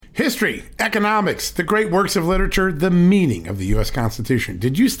History, economics, the great works of literature, the meaning of the U.S. Constitution.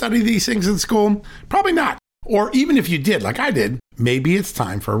 Did you study these things in school? Probably not. Or even if you did, like I did, maybe it's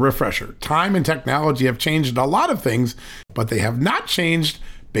time for a refresher. Time and technology have changed a lot of things, but they have not changed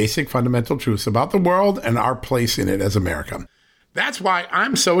basic fundamental truths about the world and our place in it as America. That's why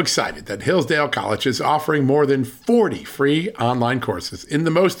I'm so excited that Hillsdale College is offering more than 40 free online courses in the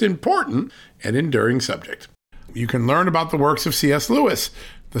most important and enduring subject. You can learn about the works of C.S. Lewis,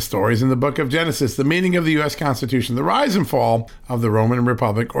 the stories in the book of Genesis, the meaning of the U.S. Constitution, the rise and fall of the Roman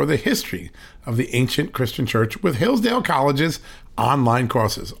Republic, or the history of the ancient Christian church with Hillsdale College's online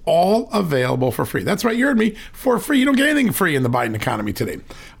courses, all available for free. That's right, you heard me, for free. You don't get anything free in the Biden economy today.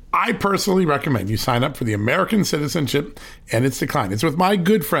 I personally recommend you sign up for the American Citizenship and Its Decline. It's with my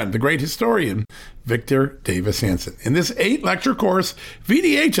good friend, the great historian, Victor Davis Hanson. In this 8-lecture course,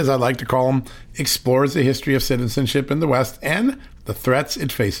 VDH, as I like to call him, explores the history of citizenship in the West and the threats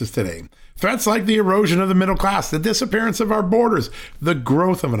it faces today. Threats like the erosion of the middle class, the disappearance of our borders, the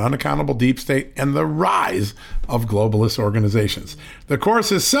growth of an unaccountable deep state, and the rise of globalist organizations. The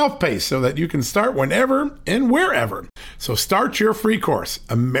course is self-paced so that you can start whenever and wherever. So start your free course,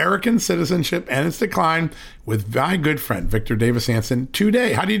 American Citizenship and Its Decline, with my good friend, Victor Davis Hanson,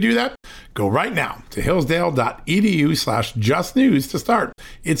 today. How do you do that? Go right now to hillsdale.edu/justnews to start.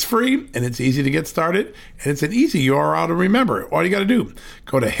 It's free and it's easy to get started, and it's an easy URL to remember. All you got to do,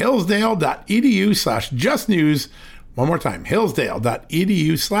 go to hillsdale.edu/justnews. One more time,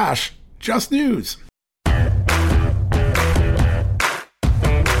 hillsdale.edu/justnews.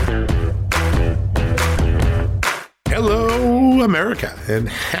 Hello, America, and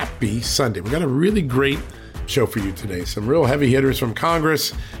happy Sunday. We got a really great show for you today. Some real heavy hitters from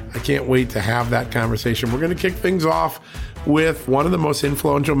Congress. I can't wait to have that conversation. We're going to kick things off with one of the most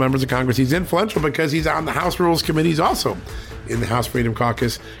influential members of Congress. He's influential because he's on the House Rules Committee. He's also in the House Freedom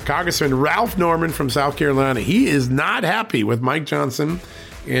Caucus. Congressman Ralph Norman from South Carolina. He is not happy with Mike Johnson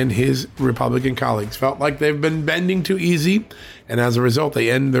and his Republican colleagues. Felt like they've been bending too easy, and as a result, they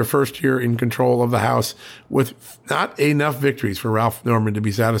end their first year in control of the House with not enough victories for Ralph Norman to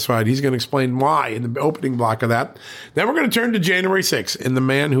be satisfied. He's going to explain why in the opening block of that. Then we're going to turn to January 6th and the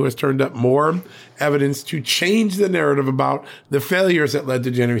man who has turned up more evidence to change the narrative about the failures that led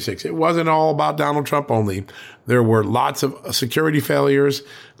to January 6th. It wasn't all about Donald Trump only. There were lots of security failures,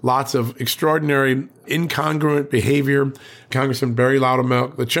 lots of extraordinary incongruent behavior. Congressman Barry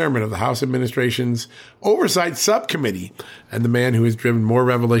Loudermilk, the chairman of the House Administration's Oversight Subcommittee, and the man who has driven more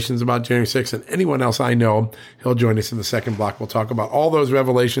revelations about January 6th than anyone else I know. He'll join us in the second block. We'll talk about all those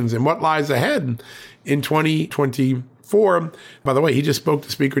revelations and what lies ahead in 2024. By the way, he just spoke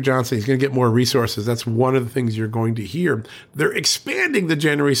to Speaker Johnson. He's going to get more resources. That's one of the things you're going to hear. They're expanding the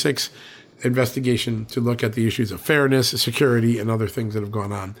January 6th investigation to look at the issues of fairness, security, and other things that have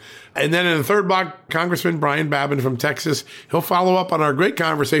gone on. And then in the third block, Congressman Brian Babin from Texas, he'll follow up on our great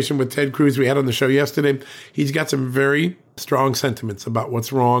conversation with Ted Cruz we had on the show yesterday. He's got some very strong sentiments about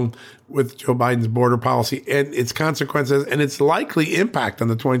what's wrong with Joe Biden's border policy and its consequences and its likely impact on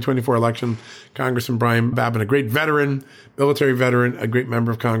the 2024 election. Congressman Brian Babin, a great veteran, military veteran, a great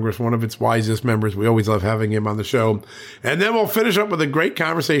member of Congress, one of its wisest members. We always love having him on the show. And then we'll finish up with a great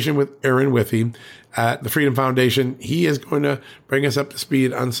conversation with Aaron Withey at the Freedom Foundation. He is going to bring us up to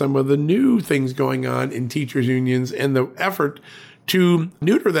speed on some of the new things going on in teachers' unions and the effort to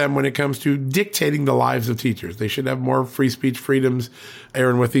neuter them when it comes to dictating the lives of teachers. They should have more free speech freedoms.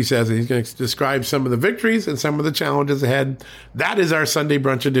 Aaron Withey says, and he's going to describe some of the victories and some of the challenges ahead. That is our Sunday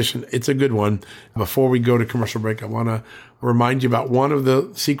brunch edition. It's a good one. Before we go to commercial break, I want to remind you about one of the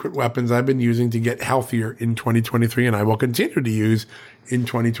secret weapons I've been using to get healthier in 2023, and I will continue to use in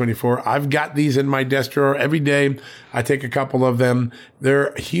 2024. I've got these in my desk drawer every day. I take a couple of them.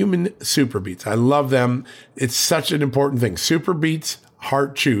 They're human super beets. I love them. It's such an important thing. Super beets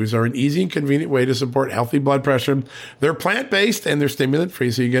Heart Chews are an easy and convenient way to support healthy blood pressure. They're plant-based and they're stimulant-free,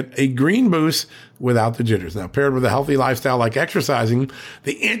 so you get a green boost without the jitters. Now, paired with a healthy lifestyle like exercising,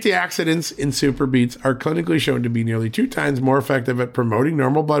 the antioxidants in Super Beets are clinically shown to be nearly 2 times more effective at promoting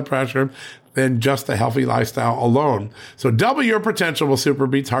normal blood pressure than just a healthy lifestyle alone. So double your potential with Super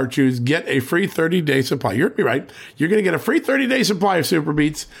Beets Heart Chews. Get a free 30-day supply. You heard me right. You're going to get a free 30-day supply of Super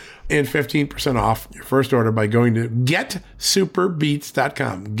Beets and 15% off your first order by going to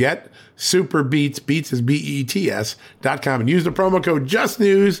getsuperbeets.com. GetSuperBeets, Beets is BEETS.com, and use the promo code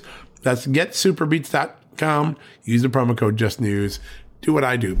JustNews. That's getsuperbeets.com. Use the promo code JustNews. Do what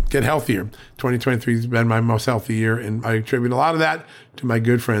I do. Get healthier. 2023 has been my most healthy year, and I attribute a lot of that to my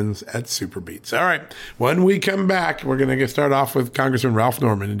good friends at Super Beets. All right. When we come back, we're going to start off with Congressman Ralph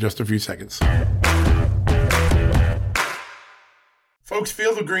Norman in just a few seconds. Folks,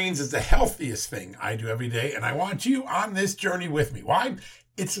 Field of Greens is the healthiest thing I do every day, and I want you on this journey with me. Why?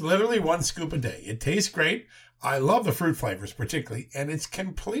 It's literally 1 scoop a day. It tastes great. I love the fruit flavors particularly, and it's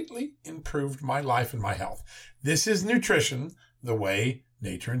completely improved my life and my health. This is nutrition the way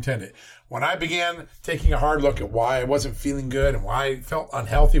nature intended. When I began taking a hard look at why I wasn't feeling good and why I felt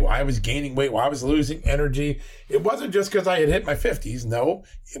unhealthy, why I was gaining weight, why I was losing energy, it wasn't just because I had hit my 50s. No,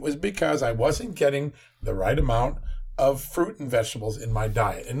 it was because I wasn't getting the right amount of fruit and vegetables in my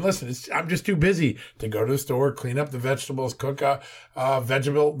diet. And listen, I'm just too busy to go to the store, clean up the vegetables, cook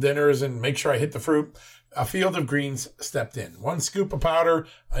vegetable dinners, and make sure I hit the fruit. A Field of Greens stepped in. 1 scoop of powder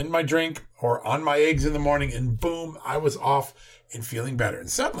in my drink or on my eggs in the morning, and boom, I was off and feeling better. And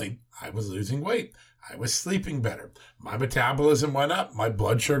suddenly, I was losing weight. I was sleeping better. My metabolism went up. My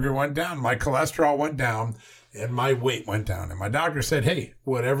blood sugar went down. My cholesterol went down. And my weight went down. And my doctor said, hey,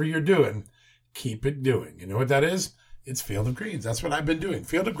 whatever you're doing, keep it doing. You know what that is? It's Field of Greens. That's what I've been doing.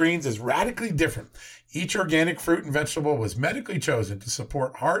 Field of Greens is radically different. Each organic fruit and vegetable was medically chosen to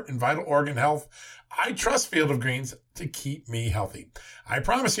support heart and vital organ health. I trust Field of Greens to keep me healthy. I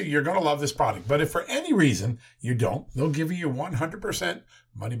promise you, you're going to love this product. But if for any reason you don't, they'll give you 100%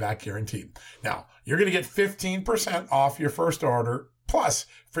 money back guarantee. Now, you're going to get 15% off your first order plus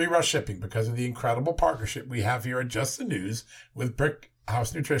free rush shipping because of the incredible partnership we have here at Just the News with Brick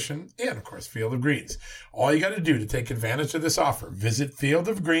House Nutrition, and of course, Field of Greens. All you got to do to take advantage of this offer, visit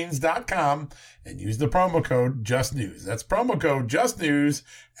fieldofgreens.com and use the promo code JustNews. That's promo code JustNews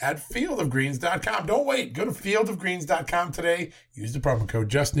at fieldofgreens.com. Don't wait. Go to fieldofgreens.com today. Use the promo code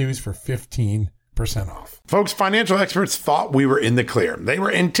JustNews for 15% off. Folks, financial experts thought we were in the clear. They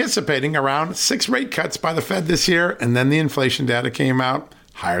were anticipating around 6 rate cuts by the Fed this year, and then the inflation data came out.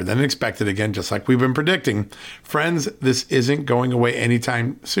 Higher than expected again, just like we've been predicting. Friends, this isn't going away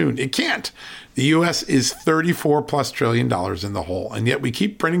anytime soon. It can't. The U.S. is $34+ trillion in the hole, and yet we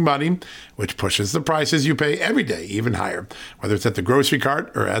keep printing money, which pushes the prices you pay every day even higher, whether it's at the grocery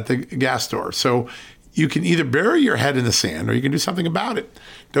cart or at the gas store. So you can either bury your head in the sand or you can do something about it.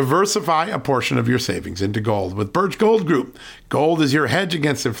 Diversify a portion of your savings into gold with Birch Gold Group. Gold is your hedge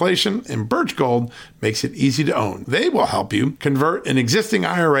against inflation, and Birch Gold makes it easy to own. They will help you convert an existing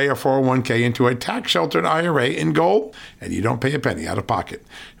IRA or 401k into a tax-sheltered IRA in gold, and you don't pay a penny out of pocket.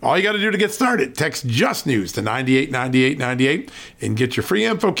 All you got to do to get started, text Just News to 989898 and get your free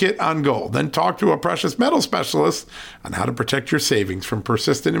info kit on gold. Then talk to a precious metal specialist on how to protect your savings from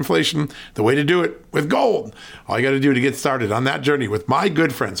persistent inflation. The way to do it with gold. All you got to do to get started on that journey with my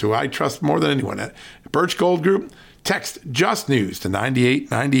good friends who I trust more than anyone at Birch Gold Group, text Just News to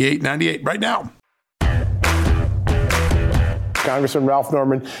 989898 right now. Congressman Ralph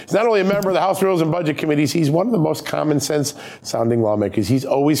Norman is not only a member of the House Rules and Budget Committees, he's one of the most common sense sounding lawmakers. He's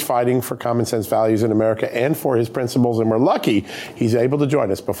always fighting for common sense values in America and for his principles, and we're lucky he's able to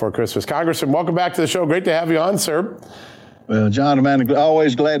join us before Christmas. Congressman, welcome back to the show. Great to have you on, sir. Well, John, I'm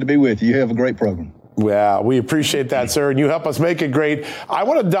always glad to be with you. You have a great program. Well, we appreciate that, sir, and you help us make it great. I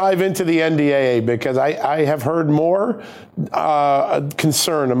want to dive into the NDAA because I have heard more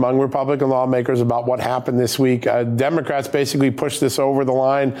concern among Republican lawmakers about what happened this week. Democrats basically pushed this over the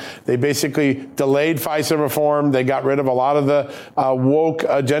line. They basically delayed FISA reform. They got rid of a lot of the woke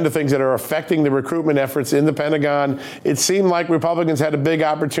agenda things that are affecting the recruitment efforts in the Pentagon. It seemed like Republicans had a big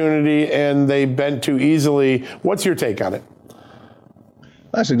opportunity and they bent too easily. What's your take on it?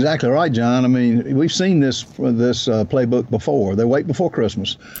 That's exactly right, John. I mean, we've seen this playbook before. They wait before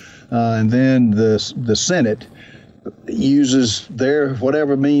Christmas, and then the Senate uses their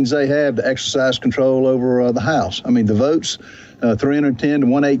whatever means they have to exercise control over the House. I mean, the votes, 310 to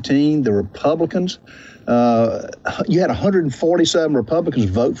 118, the Republicans, you had 147 Republicans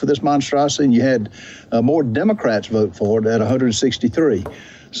vote for this monstrosity, and you had more Democrats vote for it at 163.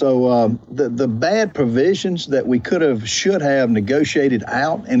 So the bad provisions that we should have negotiated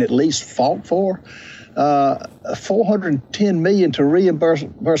out and at least fought for, $410 million to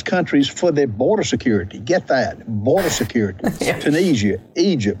reimburse countries for their border security. Get that, border security. Yes. Tunisia,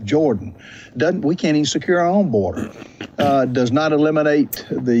 Egypt, Jordan. We can't even secure our own border. Does not eliminate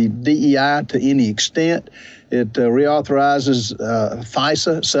the DEI to any extent. It reauthorizes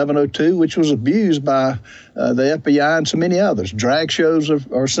FISA 702, which was abused by the FBI and so many others. Drag shows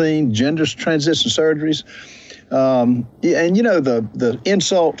are seen, gender transition surgeries. And, you know, the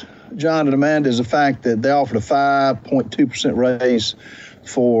insult, John and Amanda, is the fact that they offered a 5.2% raise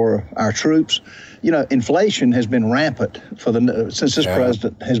for our troops. You know, inflation has been rampant since this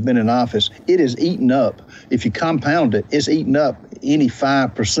president has been in office. It is eaten up. If you compound it, it's eaten up any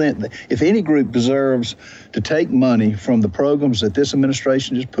 5%. If any group deserves to take money from the programs that this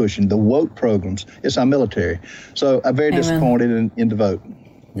administration is pushing, the woke programs, it's our military. So I'm very disappointed in the vote.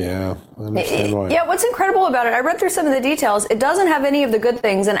 Yeah, I understand why. Yeah, what's incredible about it, I read through some of the details. It doesn't have any of the good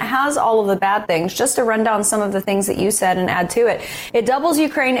things, and it has all of the bad things. Just to run down some of the things that you said and add to it. It doubles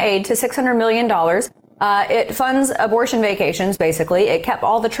Ukraine aid to $600 million. It funds abortion vacations, basically. It kept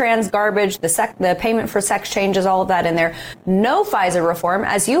all the trans garbage, the payment for sex changes, all of that in there. No FISA reform,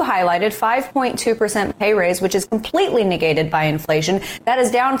 as you highlighted, 5.2% pay raise, which is completely negated by inflation. That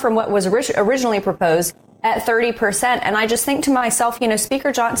is down from what was originally proposed at 30%. And I just think to myself,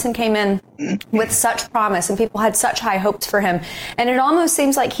 Speaker Johnson came in with such promise and people had such high hopes for him. And it almost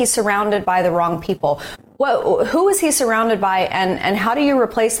seems like he's surrounded by the wrong people. Who is he surrounded by, and how do you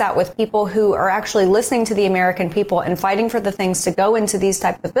replace that with people who are actually listening to the American people and fighting for the things to go into these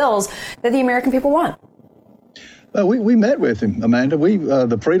type of bills that the American people want? Well, we met with him, Amanda.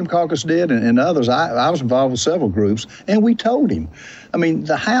 The Freedom Caucus did, and others. I was involved with several groups, and we told him. I mean,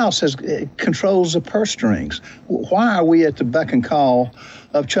 the House controls the purse strings. Why are we at the beck and call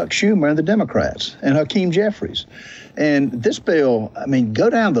of Chuck Schumer and the Democrats and Hakeem Jeffries? And this bill, I mean, go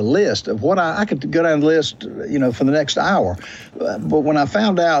down the list of what I could go down the list, for the next hour. But when I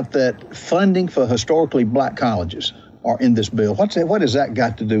found out that funding for historically black colleges are in this bill, what has that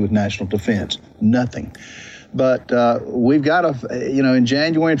got to do with national defense? Nothing. But we've got in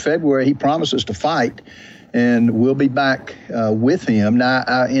January and February, he promises to fight, and we'll be back with him. Now,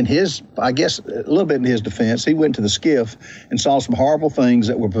 I guess a little bit in his defense, he went to the SCIF and saw some horrible things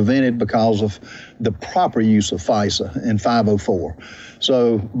that were prevented because of the proper use of FISA and 504.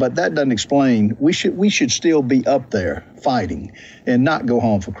 So, but that doesn't explain. We should still be up there fighting and not go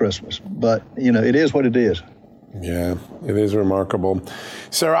home for Christmas. But, it is what it is. Yeah, it is remarkable.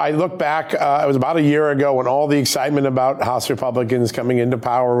 Sir, I look back, it was about a year ago when all the excitement about House Republicans coming into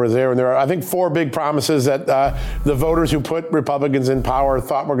power was there. And there are, I think, 4 big promises that the voters who put Republicans in power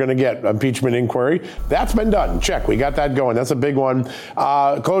thought were going to get. Impeachment inquiry. That's been done. Check. We got that going. That's a big one.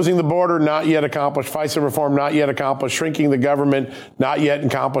 Closing the border, not yet accomplished. FISA reform, not yet accomplished. Shrinking the government, not yet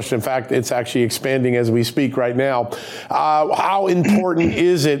accomplished. In fact, it's actually expanding as we speak right now. How important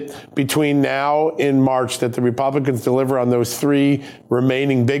is it between now and March that the Republicans deliver on those 3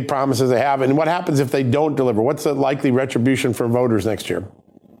 remaining big promises they have? And what happens if they don't deliver? What's the likely retribution for voters next year?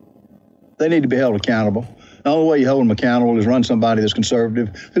 They need to be held accountable. The only way you hold them accountable is run somebody that's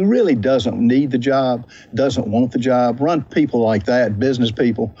conservative, who really doesn't need the job, doesn't want the job. Run people like that, business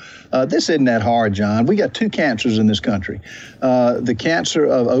people. This isn't that hard, John. We got 2 cancers in this country. The cancer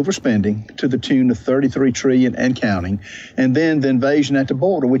of overspending to the tune of $33 trillion and counting, and then the invasion at the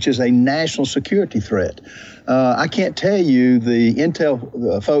border, which is a national security threat. I can't tell you the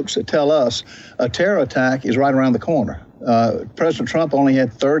intel folks that tell us a terror attack is right around the corner. President Trump only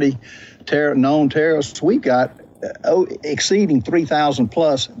had 30 known terrorists. We've got exceeding 3,000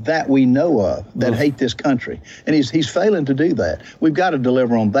 plus that we know of that hate this country. And he's failing to do that. We've got to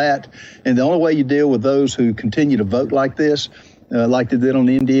deliver on that. And the only way you deal with those who continue to vote like this, like they did on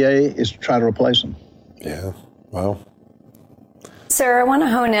the NDA, is to try to replace them. Yeah, well. Sarah, I want to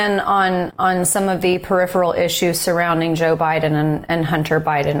hone in on some of the peripheral issues surrounding Joe Biden and Hunter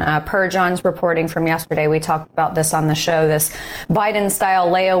Biden. Per John's reporting from yesterday, we talked about this on the show, this Biden-style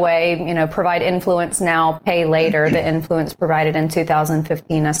layaway, provide influence now, pay later, the influence provided in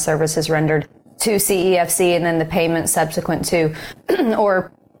 2015 as services rendered to CEFC, and then the payment subsequent to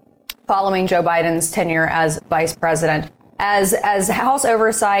or following Joe Biden's tenure as vice president. As House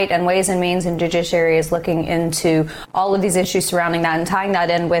Oversight and Ways and Means and Judiciary is looking into all of these issues surrounding that and tying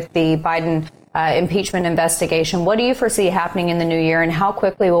that in with the Biden impeachment investigation, what do you foresee happening in the new year, and how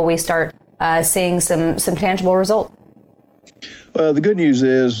quickly will we start seeing some tangible results? Well, the good news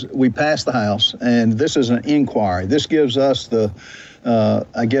is we passed the House, and this is an inquiry. This gives us the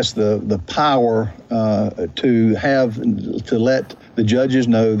power to let the judges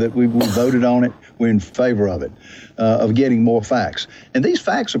know that we voted on it. We're in favor of it, of getting more facts. And these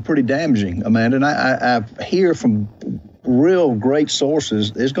facts are pretty damaging, Amanda. And I hear from real great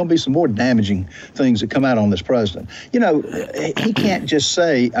sources, there's going to be some more damaging things that come out on this president. He can't just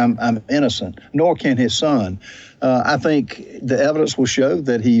say, I'm innocent, nor can his son. I think the evidence will show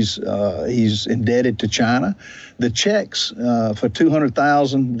that he's indebted to China. The checks for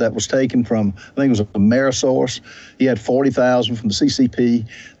 $200,000 that was taken from, I think it was a Amerisource. He had $40,000 from the CCP.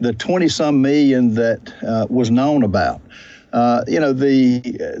 The 20-some million that was known about. The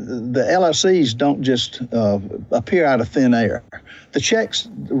LLCs don't just appear out of thin air. The checks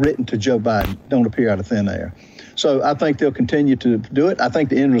written to Joe Biden don't appear out of thin air. So I think they'll continue to do it. I think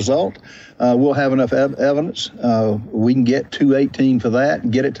the end result, we'll have enough evidence. We can get 218 for that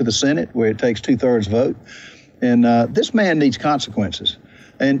and get it to the Senate where it takes 2/3 vote. And this man needs consequences.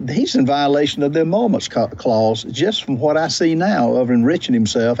 And he's in violation of the Emoluments Clause just from what I see now of enriching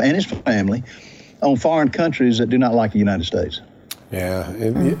himself and his family on foreign countries that do not like the United States. Yeah,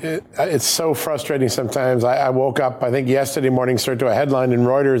 it's so frustrating sometimes. I woke up, I think yesterday morning, straight to a headline in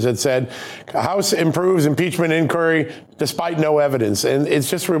Reuters that said, House improves impeachment inquiry despite no evidence. And it's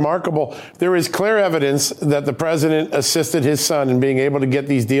just remarkable. There is clear evidence that the president assisted his son in being able to get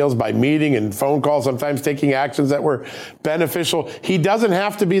these deals by meeting and phone calls, sometimes taking actions that were beneficial. He doesn't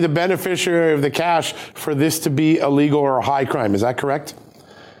have to be the beneficiary of the cash for this to be illegal or a high crime. Is that correct?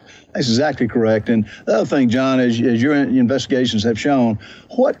 That's exactly correct. And the other thing, John, as your investigations have shown,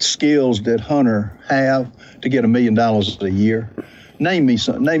 what skills did Hunter have to get $1 million a year? Name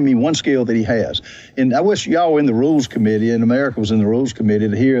me one skill that he has. And I wish y'all were in the Rules Committee, and America was in the Rules Committee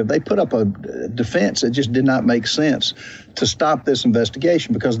to hear they put up a defense that just did not make sense to stop this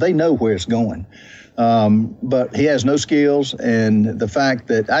investigation because they know where it's going. But he has no skills, and the fact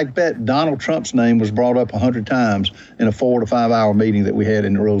that I bet Donald Trump's name was brought up 100 times in a 4 to 5 hour meeting that we had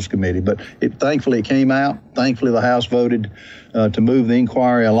in the Rules Committee. But thankfully it came out. Thankfully the House voted to move the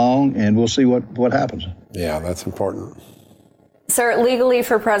inquiry along, and we'll see what happens. Yeah, that's important. Sir, legally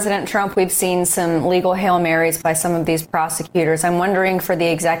for President Trump, we've seen some legal Hail Marys by some of these prosecutors. I'm wondering for the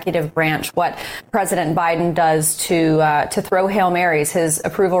executive branch what President Biden does to throw Hail Marys. His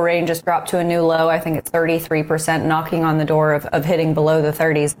approval rating just dropped to a new low. I think it's 33%, knocking on the door of hitting below the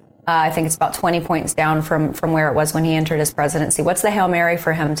 30s. I think it's about 20 points down from where it was when he entered his presidency. What's the Hail Mary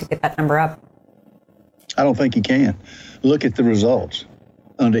for him to get that number up? I don't think he can. Look at the results.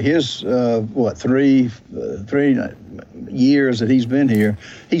 Under his, 3 years that he's been here,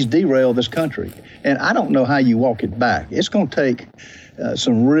 he's derailed this country. And I don't know how you walk it back. It's going to take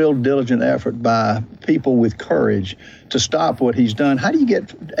some real diligent effort by people with courage to stop what he's done. How do you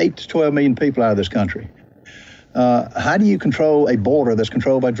get 8 to 12 million people out of this country? How do you control a border that's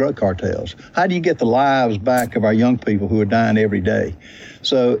controlled by drug cartels? How do you get the lives back of our young people who are dying every day?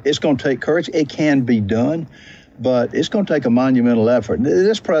 So it's going to take courage. It can be done. But it's going to take a monumental effort.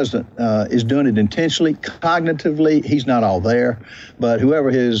 This president is doing it intentionally, cognitively. He's not all there. But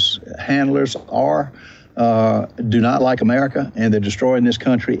whoever his handlers are do not like America, and they're destroying this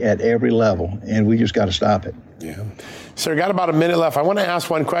country at every level. And we just got to stop it. Yeah. Sir, got about a minute left. I want to ask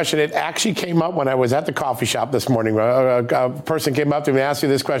one question. It actually came up when I was at the coffee shop this morning. A person came up to me and asked me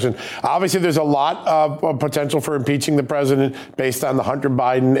this question. Obviously, there's a lot of potential for impeaching the president based on the Hunter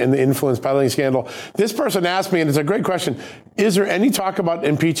Biden and the influence peddling scandal. This person asked me, and it's a great question, is there any talk about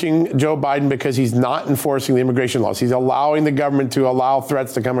impeaching Joe Biden because he's not enforcing the immigration laws? He's allowing the government to allow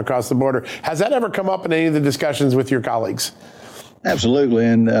threats to come across the border. Has that ever come up in any of the discussions with your colleagues? Absolutely.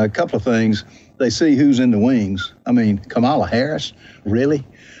 And a couple of things. They see who's in the wings. I mean, Kamala Harris, really?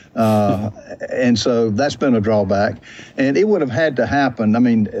 And so that's been a drawback. And it would have had to happen, I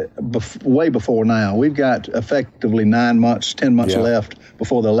mean, way before now. We've got effectively 10 months left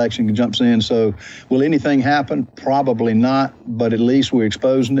before the election jumps in. So will anything happen? Probably not, but at least we're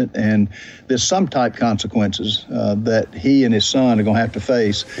exposing it. And there's some type consequences that he and his son are going to have to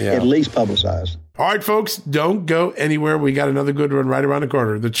face, at least publicized. All right, folks, don't go anywhere. We got another good one right around the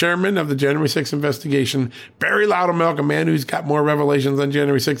corner. The chairman of the January 6th investigation, Barry Loudermilk, a man who's got more revelations on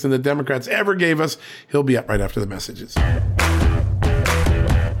January 6th than the Democrats ever gave us. He'll be up right after the messages.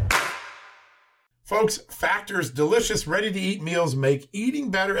 Folks, Factor's delicious, ready-to-eat meals make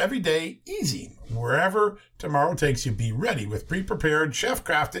eating better every day easy. Wherever tomorrow takes you, be ready with pre-prepared,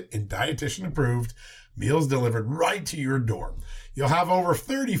 chef-crafted, and dietitian-approved meals delivered right to your door. You'll have over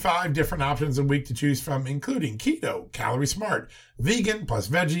 35 different options a week to choose from, including keto, calorie smart, vegan plus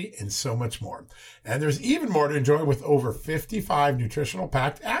veggie, and so much more. And there's even more to enjoy with over 55 nutritional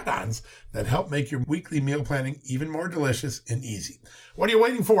packed add-ons that help make your weekly meal planning even more delicious and easy. What are you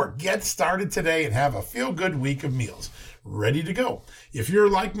waiting for? Get started today and have a feel-good week of meals ready to go. If you're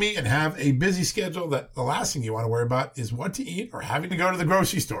like me and have a busy schedule, that the last thing you want to worry about is what to eat or having to go to the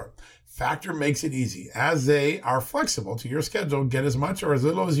grocery store. Factor makes it easy, as they are flexible to your schedule. Get as much or as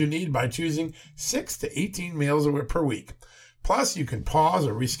little as you need by choosing 6 to 18 meals per week. Plus, you can pause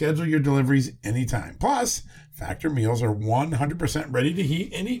or reschedule your deliveries anytime. Plus, Factor meals are 100% ready to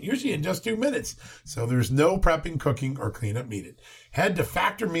heat and eat, usually in just 2 minutes. So there's no prepping, cooking, or cleanup needed. Head to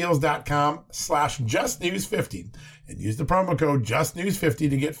factormeals.com/justnews50 and use the promo code justnews50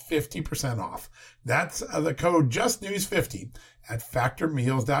 to get 50% off. That's the code justnews50 at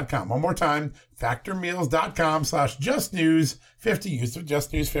factormeals.com. One more time, factormeals.com/justnews50. Use the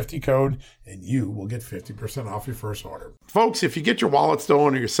justnews50 code and you will get 50% off your first order. Folks, if you get your wallet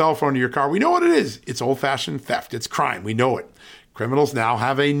stolen or your cell phone or your car, we know what it is. It's old-fashioned theft. It's crime. We know it. Criminals now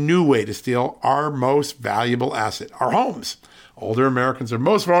have a new way to steal our most valuable asset, our homes. Older Americans are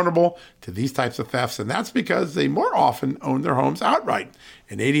most vulnerable to these types of thefts, and that's because they more often own their homes outright.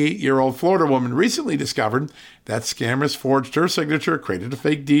 An 88-year-old Florida woman recently discovered that scammers forged her signature, created a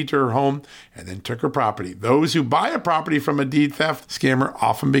fake deed to her home, and then took her property. Those who buy a property from a deed theft scammer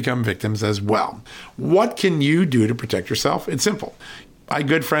often become victims as well. What can you do to protect yourself? It's simple. My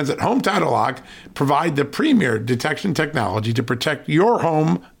good friends at Home Title Lock provide the premier detection technology to protect your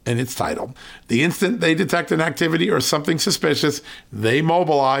home and its title. The instant they detect an activity or something suspicious, they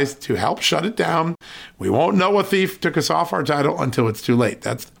mobilize to help shut it down. We won't know a thief took us off our title until it's too late.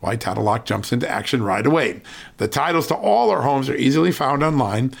 That's why Title Lock jumps into action right away. The titles to all our homes are easily found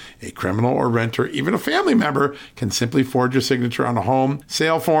online. A criminal or renter, even a family member, can simply forge your signature on a home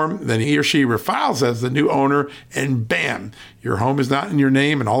sale form. Then he or she refiles as the new owner, and bam, your home is not in your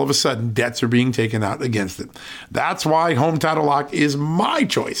name, and all of a sudden, debts are being taken out against it. That's why Home Title Lock is my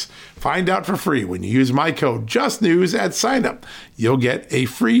choice. Find out for free when you use my code JUSTNEWS at sign up. You'll get a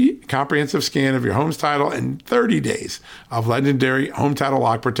free comprehensive scan of your home's title and 30 days of legendary Home Title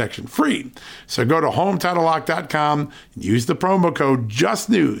Lock protection free. So go to HomeTitleLock.com and use the promo code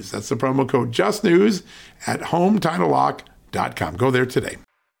JUSTNEWS. That's the promo code JUSTNEWS at HomeTitleLock.com. Go there today.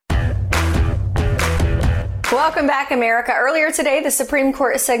 Welcome back, America. Earlier today, the Supreme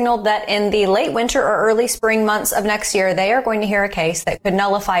Court signaled that in the late winter or early spring months of next year, they are going to hear a case that could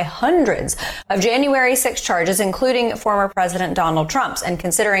nullify hundreds of January 6 charges, including former President Donald Trump's. And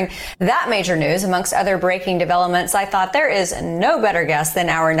considering that major news, amongst other breaking developments, I thought there is no better guest than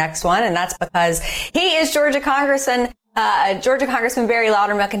our next one. And that's because he is Georgia Congressman Barry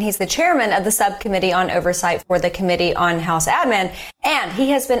Loudermilk, and he's the chairman of the subcommittee on oversight for the Committee on House Admin. And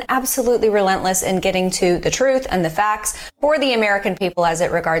he has been absolutely relentless in getting to the truth and the facts for the American people as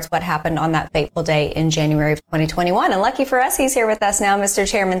it regards what happened on that fateful day in January of 2021. And lucky for us, he's here with us now. Mr.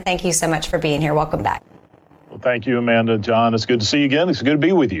 Chairman, thank you so much for being here. Welcome back. Well, thank you, Amanda. John, it's good to see you again. It's good to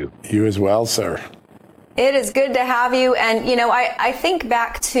be with you. You as well, sir. It is good to have you. And, you know, I think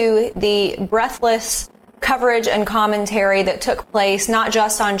back to the breathless coverage and commentary that took place not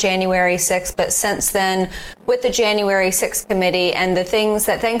just on January 6th, but since then with the January 6th committee and the things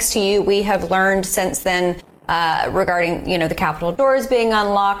that, thanks to you, we have learned since then regarding, you know, the Capitol doors being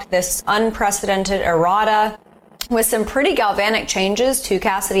unlocked, this unprecedented errata with some pretty galvanic changes to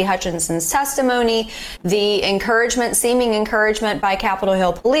Cassidy Hutchinson's testimony, the seeming encouragement by Capitol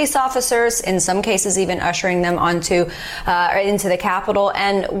Hill police officers, in some cases even ushering them into the Capitol.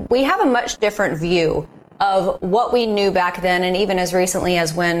 And we have a much different view of what we knew back then, and even as recently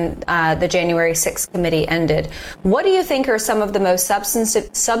as when the January 6th committee ended. What do you think are some of the most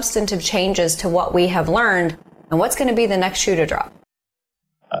substantive changes to what we have learned, and what's going to be the next shoe to drop?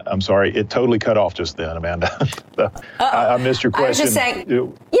 I'm sorry, it totally cut off just then, Amanda. I missed your question. I was just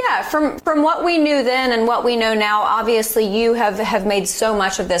saying, yeah, from what we knew then and what we know now, obviously you have made so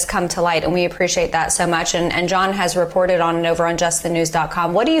much of this come to light, and we appreciate that so much. And John has reported on it over on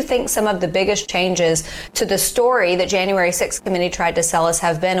justthenews.com. What do you think some of the biggest changes to the story that January 6th committee tried to sell us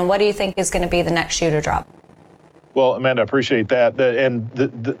have been, and what do you think is going to be the next shoe to drop? Well, Amanda, I appreciate that. And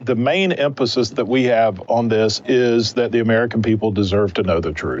the main emphasis that we have on this is that the American people deserve to know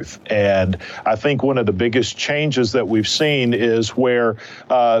the truth. And I think one of the biggest changes that we've seen is where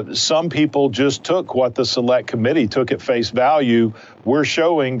some people just took what the select committee took at face value. We're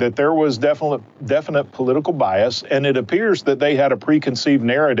showing that there was definite political bias, and it appears that they had a preconceived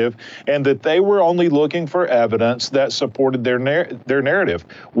narrative and that they were only looking for evidence that supported their narrative.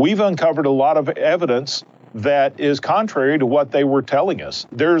 We've uncovered a lot of evidence that is contrary to what they were telling us.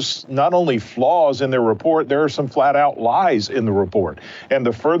 There's not only flaws in their report, there are some flat out lies in the report. And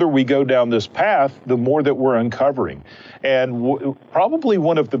the further we go down this path, the more that we're uncovering. And probably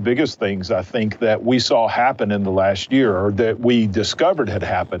one of the biggest things I think that we saw happen in the last year, or that we discovered had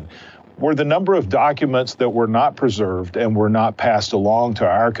happened, were the number of documents that were not preserved and were not passed along to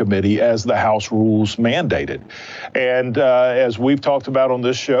our committee as the House rules mandated. And as we've talked about on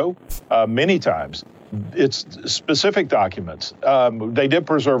this show many times, it's specific documents. They did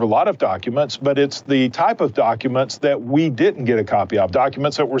preserve a lot of documents, but it's the type of documents that we didn't get a copy of,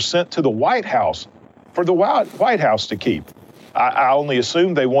 documents that were sent to the White House for the White House to keep. I only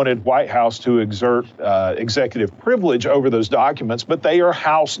assume they wanted White House to exert executive privilege over those documents, but they are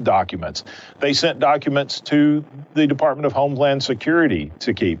House documents. They sent documents to the Department of Homeland Security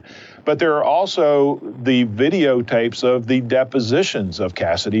to keep. But there are also the videotapes of the depositions of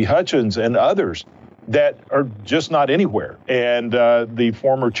Cassidy Hutchins and others that are just not anywhere. And the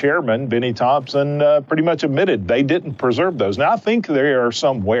former chairman, Benny Thompson, pretty much admitted they didn't preserve those. Now, I think they are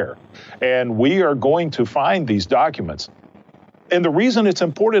somewhere, and we are going to find these documents. And the reason it's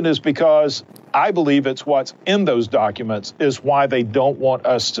important is because I believe it's what's in those documents is why they don't want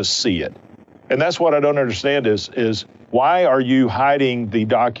us to see it. And that's what I don't understand is why are you hiding the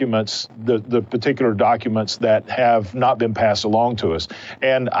documents, the particular documents that have not been passed along to us?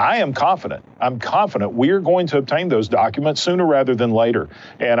 And I am confident. I'm confident we are going to obtain those documents sooner rather than later.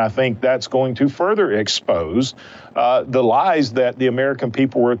 And I think that's going to further expose the lies that the American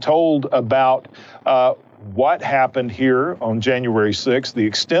people were told about what happened here on January 6th, the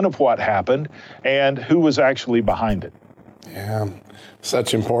extent of what happened, and who was actually behind it. Yeah,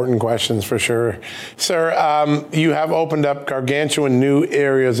 such important questions for sure. Sir, you have opened up gargantuan new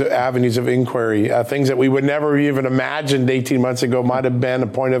areas, avenues of inquiry, things that we would never even imagined 18 months ago might have been a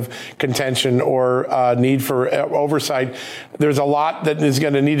point of contention or need for oversight. There's a lot that is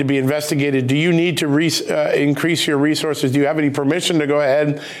going to need to be investigated. Do you need to increase your resources? Do you have any permission to go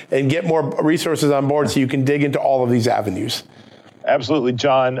ahead and get more resources on board so you can dig into all of these avenues? Absolutely,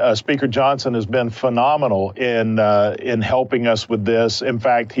 John. Speaker Johnson has been phenomenal in helping us with this. In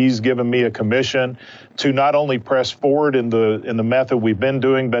fact, he's given me a commission to not only press forward in the method we've been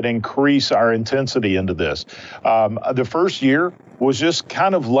doing, but increase our intensity into this. The first year was just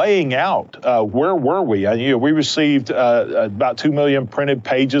kind of laying out where were we. We received about 2 million printed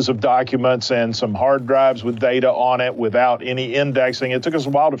pages of documents and some hard drives with data on it without any indexing. It took us a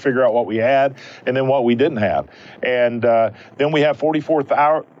while to figure out what we had and then what we didn't have. And then we have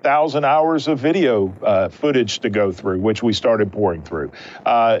 44,000 hours of video footage to go through, which we started pouring through.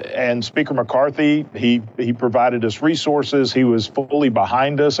 And Speaker McCarthy, he provided us resources. He was fully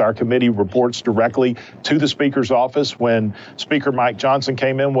behind us. Our committee reports directly to the Speaker's office. When Speaker Mike Johnson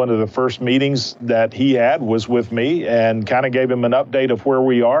came in, one of the first meetings that he had was with me and kind of gave him an update of where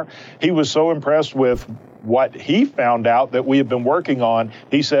we are. He was so impressed with what he found out that we have been working on.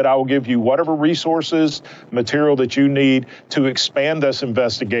 He said, I will give you whatever resources, material that you need to expand this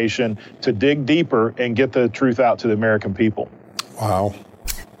investigation, to dig deeper and get the truth out to the American people. Wow.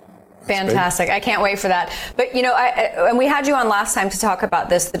 Fantastic. I can't wait for that. But, and we had you on last time to talk about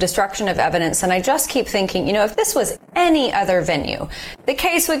this, the destruction of evidence. And I just keep thinking, if this was any other venue, the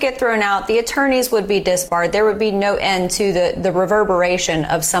case would get thrown out. The attorneys would be disbarred. There would be no end to the reverberation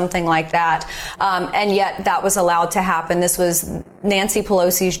of something like that. And yet that was allowed to happen. This was Nancy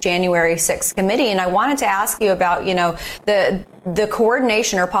Pelosi's January 6th committee. And I wanted to ask you about, the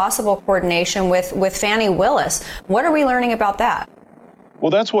coordination or possible coordination with Fani Willis. What are we learning about that? Well,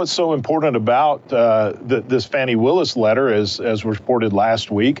 that's what's so important about this Fani Willis letter, as reported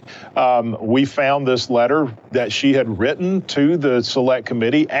last week. We found this letter that she had written to the Select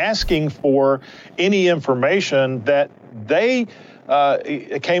Committee asking for any information that they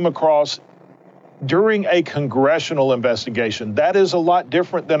came across during a congressional investigation. That is a lot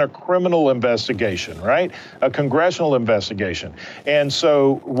different than a criminal investigation, right? A congressional investigation. And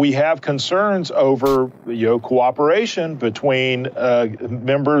so we have concerns over, cooperation between elected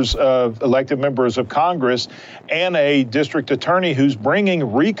members of Congress and a district attorney who's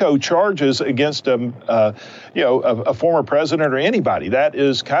bringing RICO charges against a former president or anybody. That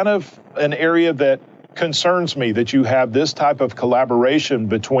is kind of an area that concerns me, that you have this type of collaboration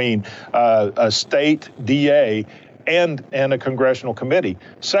between a state DA and a congressional committee.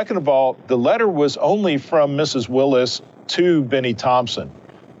 Second of all, the letter was only from Mrs. Willis to Benny Thompson.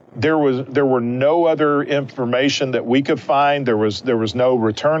 There were no other information that we could find. There was no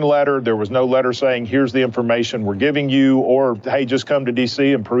return letter. There was no letter saying, here's the information we're giving you, or, hey, just come to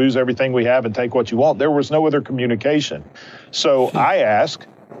D.C. and peruse everything we have and take what you want. There was no other communication. So I asked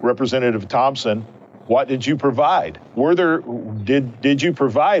Representative Thompson, what did you provide? Did you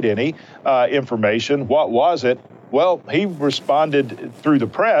provide any information? What was it? Well, he responded through the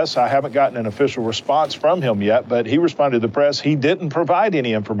press. I haven't gotten an official response from him yet, but he responded to the press. He didn't provide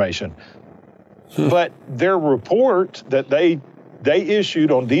any information. But their report that they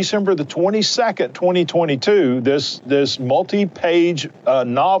issued on December the 22nd, 2022, this multi-page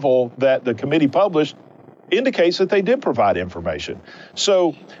novel that the committee published indicates that they did provide information.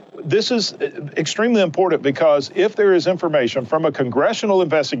 So this is extremely important, because if there is information from a congressional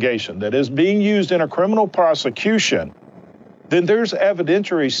investigation that is being used in a criminal prosecution, then there's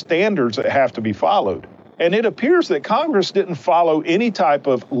evidentiary standards that have to be followed. And it appears that Congress didn't follow any type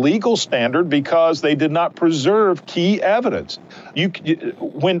of legal standard because they did not preserve key evidence.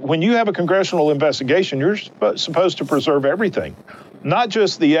 When you have a congressional investigation, you're supposed to preserve everything, not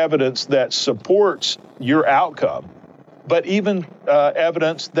just the evidence that supports your outcome, but even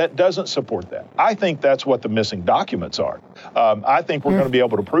evidence that doesn't support that. I think that's what the missing documents are. I think we're going to be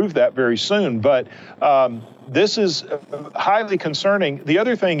able to prove that very soon. But this is highly concerning. The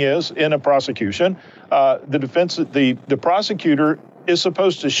other thing is, in a prosecution, the prosecutor is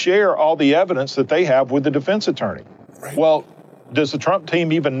supposed to share all the evidence that they have with the defense attorney. Right. Well, does the Trump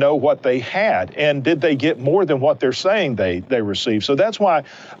team even know what they had? And did they get more than what they're saying they received? So that's why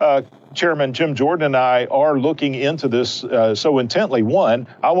Chairman Jim Jordan and I are looking into this so intently. One,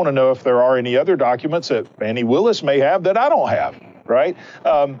 I want to know if there are any other documents that Fani Willis may have that I don't have, right?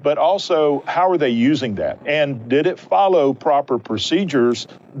 But also, how are they using that? And did it follow proper procedures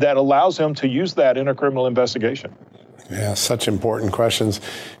that allows them to use that in a criminal investigation? Yeah, such important questions.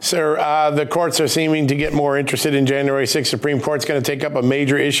 Sir, the courts are seeming to get more interested in January 6th. Supreme Court's going to take up a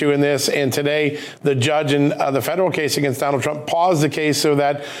major issue in this. And today, the judge in the federal case against Donald Trump paused the case so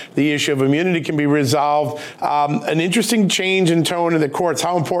that the issue of immunity can be resolved. An interesting change in tone in the courts.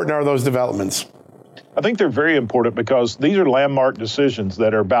 How important are those developments? I think they're very important because these are landmark decisions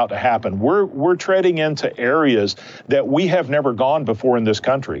that are about to happen. We're treading into areas that we have never gone before in this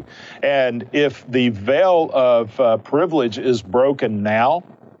country. And if the veil of privilege is broken now,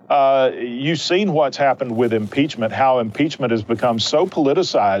 you've seen what's happened with impeachment, how impeachment has become so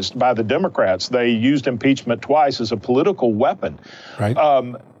politicized by the Democrats. They used impeachment twice as a political weapon. Right.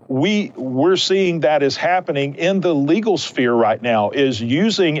 We're seeing that is happening in the legal sphere right now, is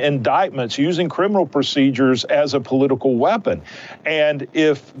using indictments, using criminal procedures as a political weapon. And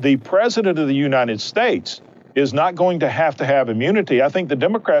if the president of the United States is not going to have immunity, I think the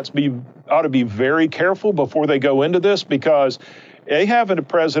Democrats ought to be very careful before they go into this, because they have a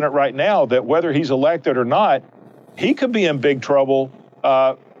president right now that, whether he's elected or not, he could be in big trouble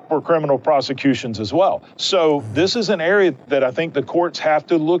for criminal prosecutions as well. So this is an area that I think the courts have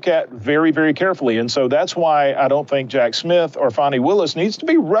to look at very, very carefully. And so that's why I don't think Jack Smith or Fani Willis needs to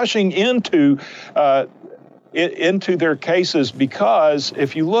be rushing into their cases, because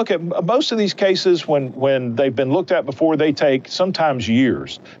if you look at most of these cases, when they've been looked at before, they take sometimes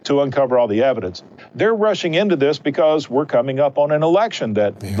years to uncover all the evidence. They're rushing into this because we're coming up on an election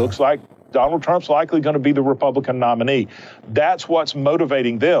that looks like Donald Trump's likely going to be the Republican nominee. That's what's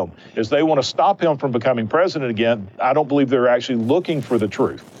motivating them, is they want to stop him from becoming president again. I don't believe they're actually looking for the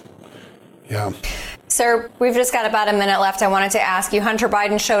truth. Yeah. Sir, we've just got about a minute left. I wanted to ask you, Hunter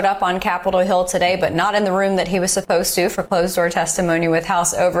Biden showed up on Capitol Hill today, but not in the room that he was supposed to for closed-door testimony with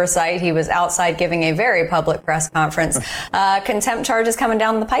House oversight. He was outside giving a very public press conference. Contempt charges coming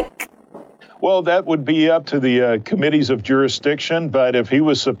down the pike? Well, that would be up to the committees of jurisdiction. But if he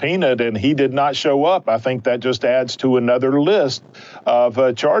was subpoenaed and he did not show up, I think that just adds to another list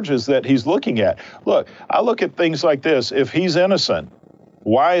of charges that he's looking at. Look, I look at things like this. If he's innocent,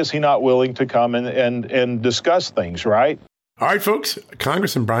 why is he not willing to come and discuss things, right? All right, folks.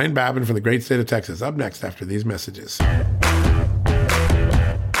 Congressman Brian Babin from the great state of Texas up next after these messages.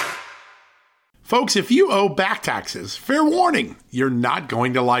 Folks, if you owe back taxes, fair warning, you're not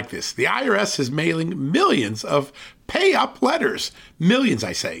going to like this. The IRS is mailing millions of pay-up letters. Millions,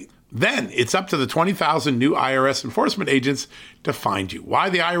 I say. Then it's up to the 20,000 new IRS enforcement agents to find you. Why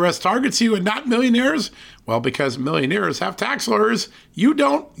the IRS targets you and not millionaires? Well, because millionaires have tax lawyers. You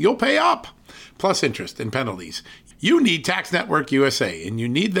don't, you'll pay up. Plus interest and penalties. You need Tax Network USA, and you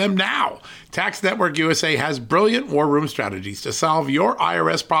need them now. Tax Network USA has brilliant war room strategies to solve your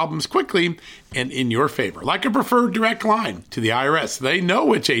IRS problems quickly and in your favor. Like a preferred direct line to the IRS. They know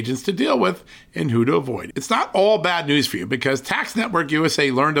which agents to deal with and who to avoid. It's not all bad news for you, because Tax Network USA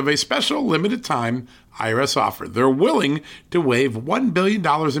learned of a special limited time IRS offer. They're willing to waive $1 billion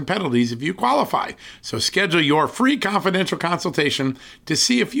in penalties if you qualify. So schedule your free confidential consultation to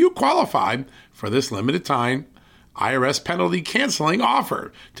see if you qualify for this limited time IRS penalty canceling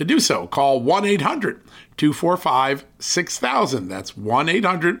offer. To do so, call 1-800-245-6000. That's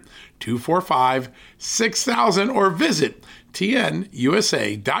 1-800-245-6000, or visit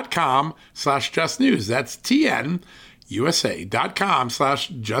tnusa.com/justnews. That's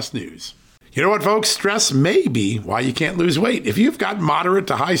tnusa.com/justnews. You know what, folks? Stress may be why you can't lose weight. If you've got moderate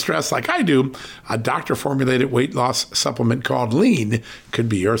to high stress like I do, a doctor-formulated weight loss supplement called Lean could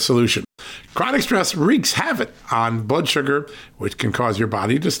be your solution. Chronic stress wreaks havoc on blood sugar, which can cause your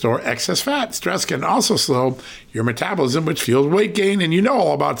body to store excess fat. Stress can also slow your metabolism, which fuels weight gain. And you know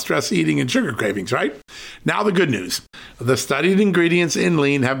all about stress eating and sugar cravings, right? Now the good news. The studied ingredients in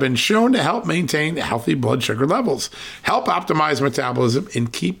lean have been shown to help maintain healthy blood sugar levels, help optimize metabolism,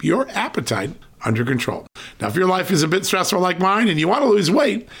 and keep your appetite under control. Now, if your life is a bit stressful like mine and you want to lose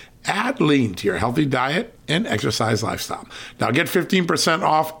weight, add lean to your healthy diet and exercise lifestyle. Now get 15%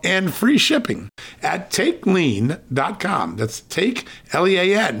 off and free shipping at takelean.com. That's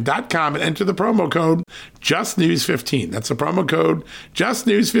takelean.com and enter the promo code JustNews15. That's the promo code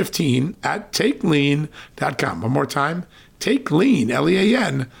JustNews15 at takelean.com. One more time,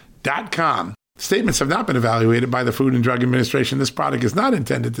 takelean.com. Statements have not been evaluated by the Food and Drug Administration. This product is not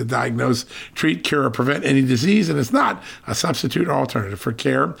intended to diagnose, treat, cure, or prevent any disease, and it's not a substitute or alternative for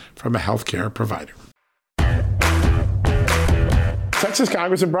care from a healthcare provider. Texas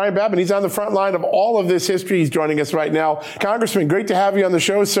Congressman Brian Babin, he's on the front line of all of this history. He's joining us right now. Congressman, great to have you on the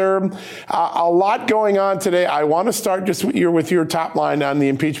show, sir. A lot going on today. I want to start just with your top line on the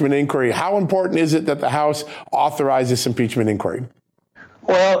impeachment inquiry. How important is it that the House authorize this impeachment inquiry?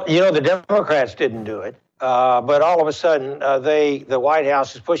 Well, the Democrats didn't do it, but all of a sudden, the White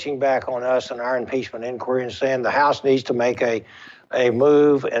House is pushing back on us and our impeachment inquiry and saying the House needs to make a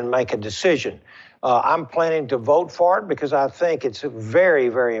move and make a decision. I'm planning to vote for it because I think it's very,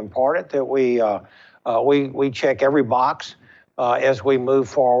 very important that we check every box as we move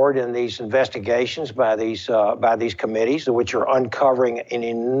forward in these investigations by these committees, which are uncovering an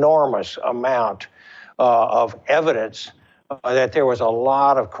enormous amount of evidence. That there was a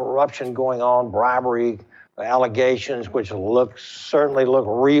lot of corruption going on, bribery allegations, which certainly look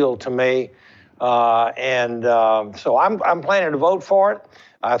real to me. So I'm planning to vote for it.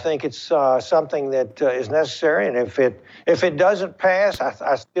 I think it's something that is necessary. And if it doesn't pass,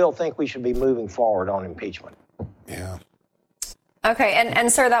 I still think we should be moving forward on impeachment. Yeah. Okay,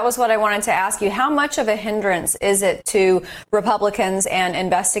 and sir, that was what I wanted to ask you. How much of a hindrance is it to Republicans and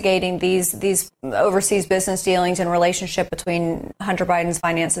investigating these overseas business dealings and relationship between Hunter Biden's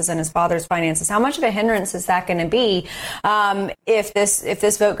finances and his father's finances? How much of a hindrance is that going to be if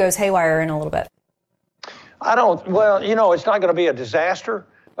this vote goes haywire in a little bit? It's not going to be a disaster.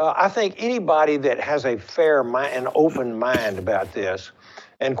 I think anybody that has a fair mind and open mind about this.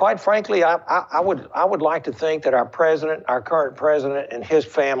 And quite frankly, I would like to think that our current president and his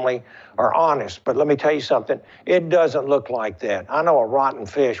family are honest. But let me tell you something, it doesn't look like that. I know a rotten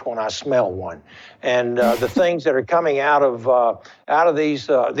fish when I smell one. And the things that are coming out of these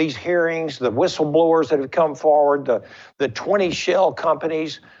hearings, the whistleblowers that have come forward, the 20 shell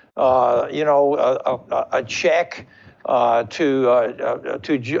companies, a check to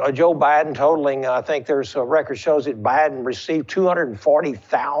Joe Biden totaling, I think there's a record shows that Biden received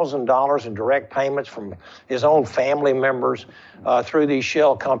 $240,000 in direct payments from his own family members through these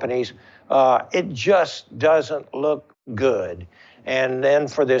shell companies. It just doesn't look good. And then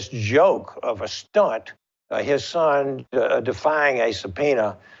for this joke of a stunt, his son defying a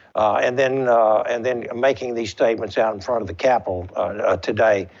subpoena and then making these statements out in front of the Capitol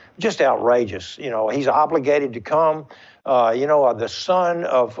today, just outrageous. He's obligated to come. The son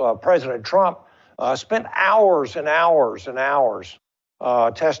of President Trump spent hours and hours and hours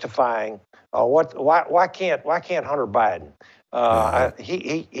testifying. Why can't Hunter Biden?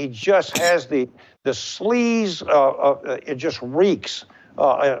 He just has the sleaze. It just reeks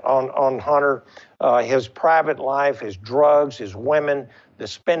on Hunter. His private life, his drugs, his women, the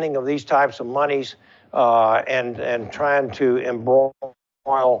spending of these types of monies, and trying to embroil,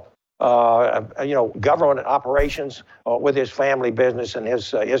 government operations with his family business and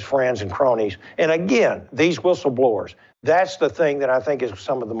his friends and cronies. And again, these whistleblowers. That's the thing that I think is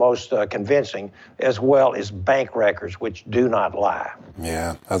some of the most convincing, as well as bank records, which do not lie.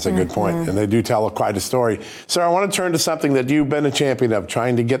 Yeah, that's a good point. And they do tell quite a story. Sir, I want to turn to something that you've been a champion of,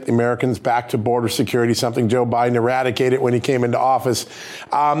 trying to get the Americans back to border security, something Joe Biden eradicated when he came into office.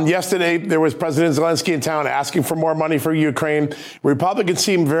 Yesterday, there was President Zelensky in town asking for more money for Ukraine. Republicans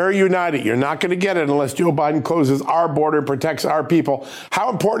seem very united. You're not going to get it unless Joe Biden closes our border and protects our people. How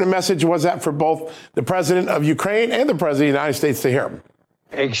important a message was that for both the president of Ukraine and the president of the United States to hear?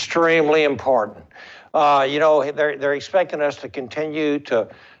 Extremely important. They're expecting us to continue to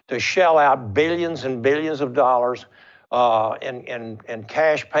shell out billions and billions of dollars in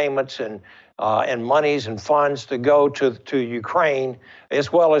cash payments and and monies and funds to go to Ukraine,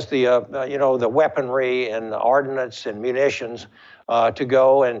 as well as the weaponry and ordnance and munitions to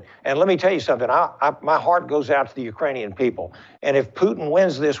go. And let me tell you something. My heart goes out to the Ukrainian people. And if Putin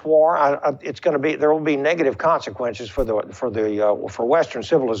wins this war, there will be negative consequences for Western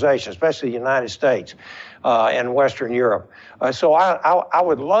civilization, especially the United States and Western Europe. So I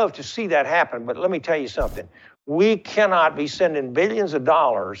would love to see that happen. But let me tell you something. We cannot be sending billions of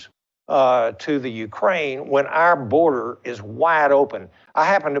dollars to the Ukraine when our border is wide open. I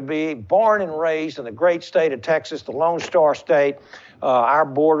happen to be born and raised in the great state of Texas, the Lone Star State. Our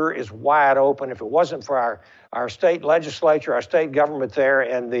border is wide open. If it wasn't for our state legislature, our state government there,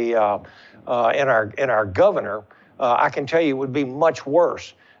 and our governor, I can tell you it would be much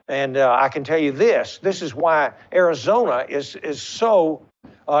worse. And I can tell you this is why Arizona is so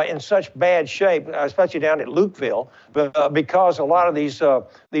in such bad shape, especially down at Lukeville, because a lot of these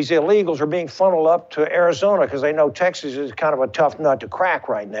illegals are being funneled up to Arizona because they know Texas is kind of a tough nut to crack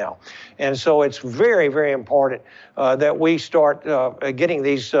right now. And so it's very, very important that we start getting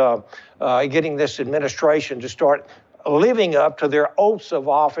this administration to start living up to their oaths of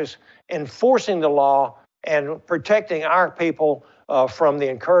office, enforcing the law, and protecting our people from the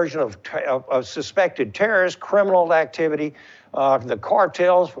incursion of suspected terrorist, criminal activity, the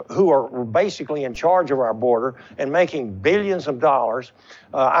cartels who are basically in charge of our border and making billions of dollars.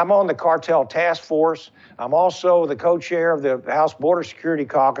 I'm on the cartel task force. I'm also the co-chair of the House Border Security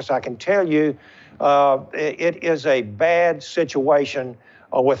Caucus. I can tell you it is a bad situation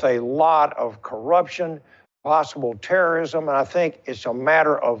with a lot of corruption, possible terrorism, and I think it's a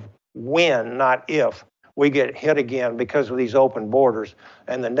matter of when, not if, we get hit again because of these open borders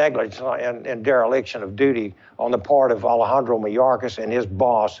and the negligence and dereliction of duty on the part of Alejandro Mayorkas and his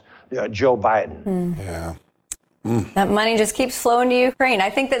boss, Joe Biden. Yeah. That money just keeps flowing to Ukraine. I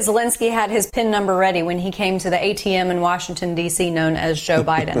think that Zelensky had his PIN number ready when he came to the ATM in Washington, D.C., known as Joe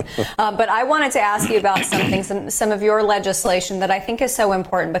Biden. But I wanted to ask you about some of your legislation that I think is so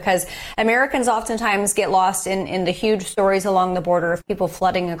important, because Americans oftentimes get lost in the huge stories along the border of people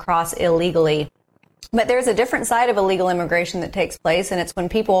flooding across illegally. But there's a different side of illegal immigration that takes place, and it's when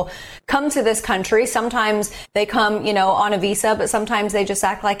people come to this country. Sometimes they come, on a visa, but sometimes they just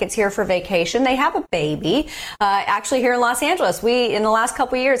act like it's here for vacation. They have a baby. Actually, here in Los Angeles, we, in the last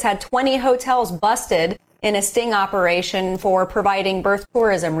couple of years, had 20 hotels busted in a sting operation for providing birth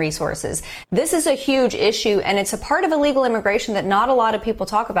tourism resources. This is a huge issue, and it's a part of illegal immigration that not a lot of people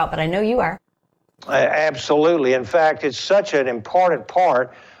talk about, but I know you are. Absolutely. In fact, it's such an important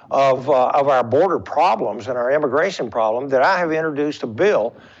part of our border problems and our immigration problem that I have introduced a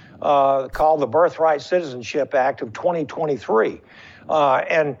bill called the Birthright Citizenship Act of 2023.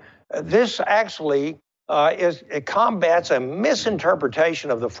 And this actually it combats a misinterpretation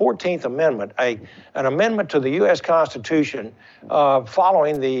of the 14th Amendment, an amendment to the U.S. Constitution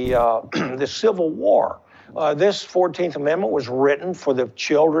following the Civil War. This 14th Amendment was written for the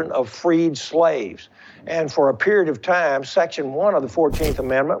children of freed slaves. And for a period of time, Section 1 of the 14th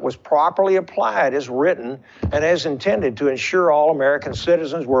Amendment was properly applied as written and as intended to ensure all American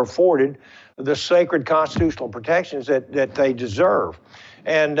citizens were afforded the sacred constitutional protections that they deserve.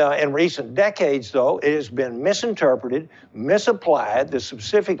 And in recent decades, though, it has been misinterpreted, misapplied. The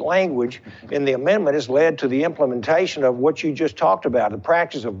specific language in the amendment has led to the implementation of what you just talked about, the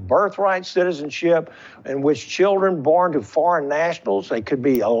practice of birthright citizenship, in which children born to foreign nationals, they could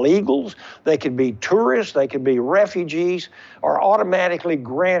be illegals, they could be tourists, they could be refugees, are automatically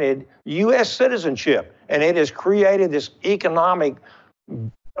granted U.S. citizenship. And it has created this economic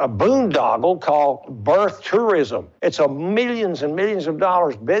a boondoggle called birth tourism. It's a millions and millions of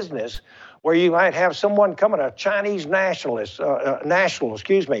dollars business where you might have someone coming, a Chinese national,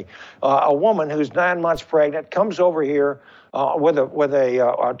 a woman who's 9 months pregnant, comes over here with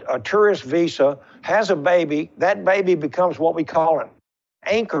a tourist visa, has a baby. That baby becomes what we call an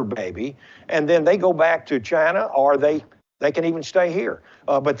anchor baby, and then they go back to China, or they can even stay here.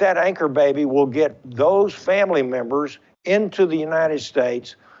 But that anchor baby will get those family members into the United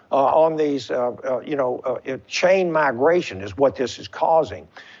States on these, chain migration is what this is causing.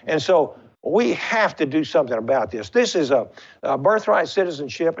 And so we have to do something about this. This is a birthright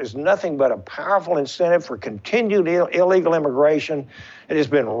citizenship is nothing but a powerful incentive for continued illegal immigration. It has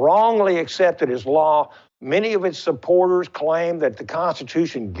been wrongly accepted as law. Many of its supporters claim that the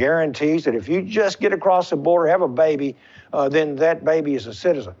Constitution guarantees that if you just get across the border, have a baby, then that baby is a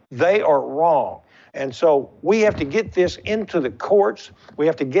citizen. They are wrong. And so we have to get this into the courts. We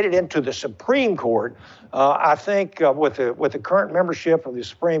have to get it into the Supreme Court. I think with the current membership of the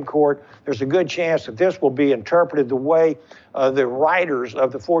Supreme Court, there's a good chance that this will be interpreted the way the writers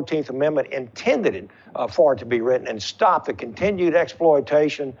of the 14th Amendment intended it for it to be written, and stop the continued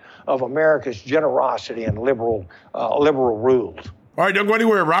exploitation of America's generosity and liberal rules. All right, don't go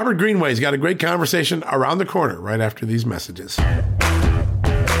anywhere. Robert Greenway's got a great conversation around the corner right after these messages.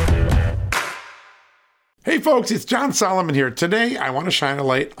 Hey folks, it's John Solomon here. Today, I want to shine a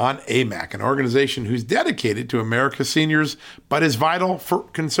light on AMAC, an organization who's dedicated to America's seniors, but is vital for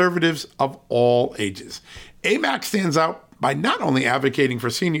conservatives of all ages. AMAC stands out by not only advocating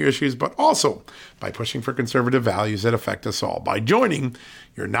for senior issues, but also by pushing for conservative values that affect us all. By joining,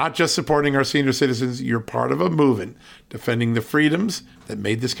 you're not just supporting our senior citizens, you're part of a movement defending the freedoms that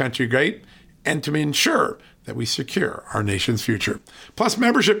made this country great and to ensure that we secure our nation's future. Plus,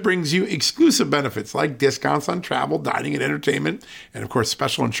 membership brings you exclusive benefits like discounts on travel, dining, and entertainment, and of course,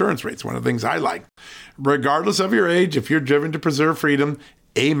 special insurance rates, one of the things I like. Regardless of your age, if you're driven to preserve freedom,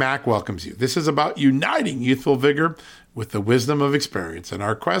 AMAC welcomes you. This is about uniting youthful vigor with the wisdom of experience in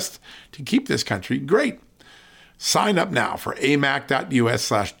our quest to keep this country great. Sign up now for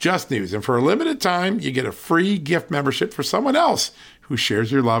amac.us/justnews, and for a limited time, you get a free gift membership for someone else who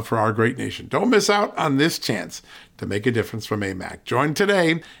shares your love for our great nation. Don't miss out on this chance to make a difference from AMAC. Join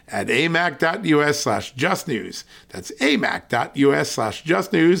today at amac.us/justnews. That's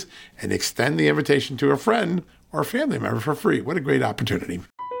amac.us/justnews, and extend the invitation to a friend or family member for free. What a great opportunity.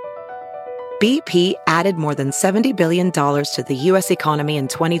 BP added more than $70 billion to the U.S. economy in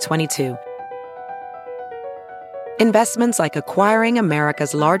 2022. Investments like acquiring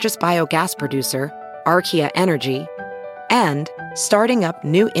America's largest biogas producer, Archaea Energy, and starting up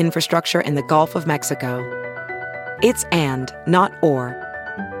new infrastructure in the Gulf of Mexico. It's and, not or.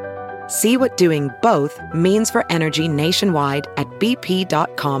 See what doing both means for energy nationwide at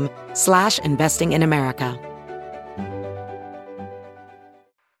bp.com/investing in America.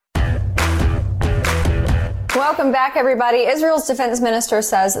 Welcome back, everybody. Israel's defense minister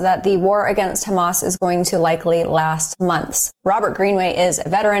says that the war against Hamas is going to likely last months. Robert Greenway is a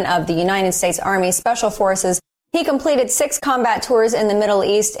veteran of the United States Army Special Forces. He completed 6 combat tours in the Middle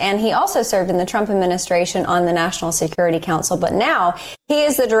East, and he also served in the Trump administration on the National Security Council. But now he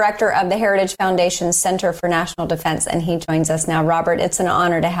is the director of the Heritage Foundation's Center for National Defense, and he joins us now. Robert, it's an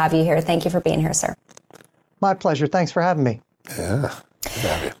honor to have you here. Thank you for being here, sir. My pleasure. Thanks for having me. Yeah.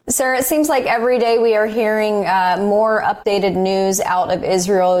 Sir, it seems like every day we are hearing more updated news out of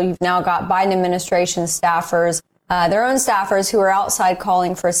Israel. You've now got Biden administration staffers, their own staffers who are outside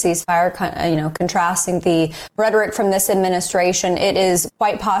calling for a ceasefire, contrasting the rhetoric from this administration. It is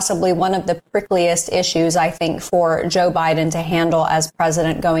quite possibly one of the prickliest issues, I think, for Joe Biden to handle as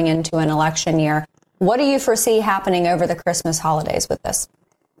president going into an election year. What do you foresee happening over the Christmas holidays with this?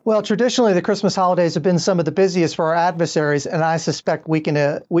 Well, traditionally, the Christmas holidays have been some of the busiest for our adversaries, and I suspect we can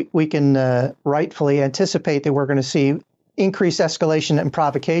rightfully anticipate that we're going to see increased escalation and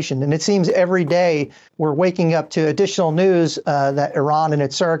provocation. And it seems every day we're waking up to additional news that Iran and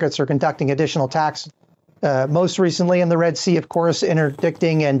its surrogates are conducting additional attacks. Most recently in the Red Sea, of course,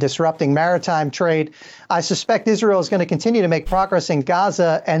 interdicting and disrupting maritime trade. I suspect Israel is going to continue to make progress in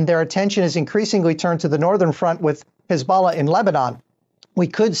Gaza, and their attention is increasingly turned to the northern front with Hezbollah in Lebanon. We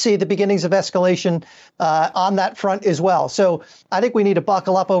could see the beginnings of escalation on that front as well. So I think we need to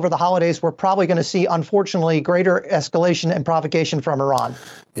buckle up over the holidays. We're probably going to see, unfortunately, greater escalation and provocation from Iran.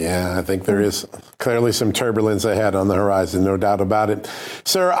 Yeah, I think there is clearly some turbulence ahead on the horizon, no doubt about it.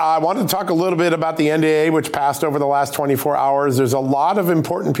 Sir, I wanted to talk a little bit about the NDAA, which passed over the last 24 hours. There's a lot of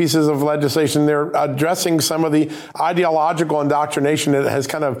important pieces of legislation there addressing some of the ideological indoctrination that has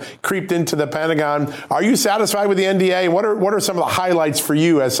kind of creeped into the Pentagon. Are you satisfied with the NDAA? What are some of the highlights for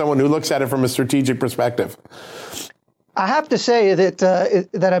you as someone who looks at it from a strategic perspective? I have to say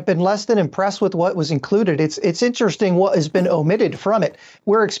that I've been less than impressed with what was included. It's interesting what has been omitted from it.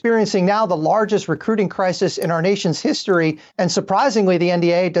 We're experiencing now the largest recruiting crisis in our nation's history, and surprisingly, the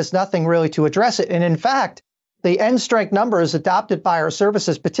NDAA does nothing really to address it. And in fact, the end strength numbers adopted by our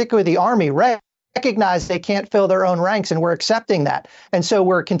services, particularly the Army, recognize they can't fill their own ranks, and we're accepting that. And so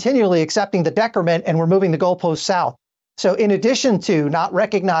we're continually accepting the decrement, and we're moving the goalposts south. So in addition to not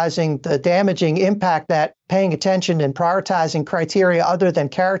recognizing the damaging impact that paying attention and prioritizing criteria other than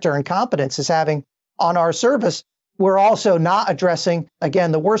character and competence is having on our service, we're also not addressing,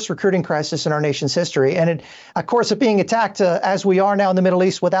 again, the worst recruiting crisis in our nation's history. And of course, being attacked as we are now in the Middle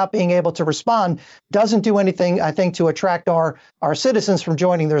East without being able to respond doesn't do anything, I think, to attract our citizens from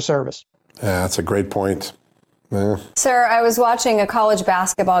joining their service. Yeah, that's a great point. Sir, I was watching a college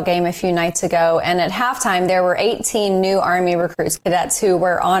basketball game a few nights ago, and at halftime there were 18 new Army recruits, cadets, who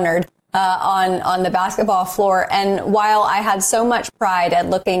were honored on the basketball floor. And while I had so much pride at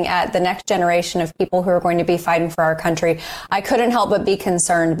looking at the next generation of people who are going to be fighting for our country, I couldn't help but be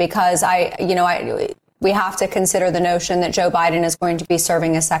concerned because we have to consider the notion that Joe Biden is going to be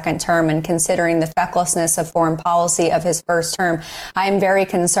serving a second term, and considering the fecklessness of foreign policy of his first term, I am very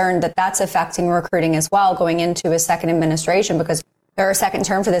concerned that that's affecting recruiting as well going into a second administration, because there are a second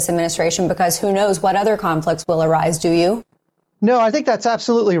term for this administration, because who knows what other conflicts will arise. Do you? No, I think that's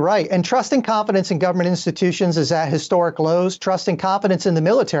absolutely right. And trust and confidence in government institutions is at historic lows. Trust and confidence in the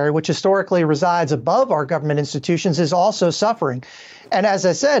military, which historically resides above our government institutions, is also suffering. And as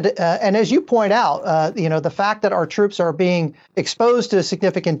I said, and as you point out, the fact that our troops are being exposed to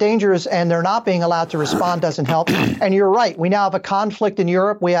significant dangers and they're not being allowed to respond doesn't help. And you're right. We now have a conflict in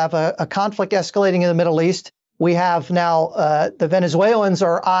Europe. We have a conflict escalating in the Middle East. We have now the Venezuelans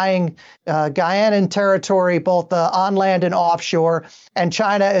are eyeing Guyanan territory, both on land and offshore. And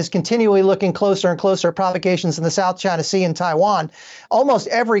China is continually looking closer and closer at provocations in the South China Sea and Taiwan. Almost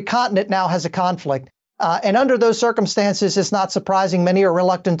every continent now has a conflict. And under those circumstances, it's not surprising many are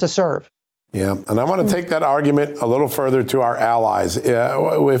reluctant to serve. Yeah, and I want to take that argument a little further to our allies.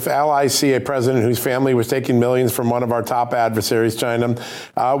 If allies see a president whose family was taking millions from one of our top adversaries, China,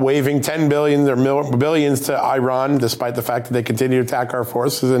 waving $10 billion or billions to Iran, despite the fact that they continue to attack our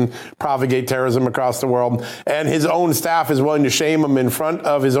forces and propagate terrorism across the world, and his own staff is willing to shame him in front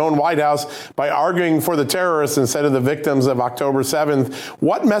of his own White House by arguing for the terrorists instead of the victims of October 7th,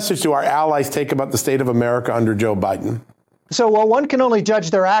 what message do our allies take about the state of America under Joe Biden? So, well, one can only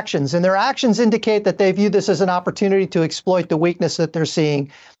judge their actions, and their actions indicate that they view this as an opportunity to exploit the weakness that they're seeing.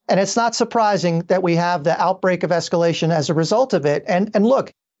 And it's not surprising that we have the outbreak of escalation as a result of it. And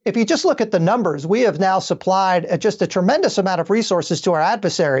look, if you just look at the numbers, we have now supplied just a tremendous amount of resources to our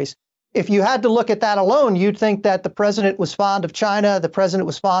adversaries. If you had to look at that alone, you'd think that the president was fond of China, the president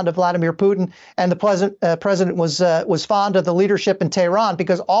was fond of Vladimir Putin, and the president was fond of the leadership in Tehran,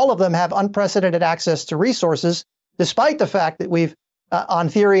 because all of them have unprecedented access to resources, despite the fact that we've, on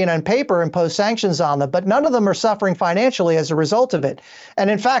theory and on paper, imposed sanctions on them. But none of them are suffering financially as a result of it. And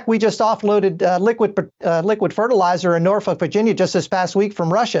in fact, we just offloaded liquid fertilizer in Norfolk, Virginia, just this past week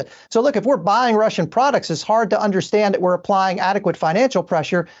from Russia. So look, if we're buying Russian products, it's hard to understand that we're applying adequate financial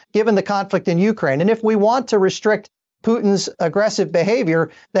pressure given the conflict in Ukraine. And if we want to restrict Putin's aggressive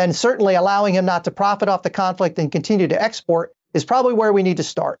behavior, then certainly allowing him not to profit off the conflict and continue to export is probably where we need to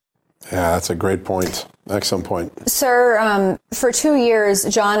start. Yeah, that's a great point. Excellent point. Sir, for 2 years,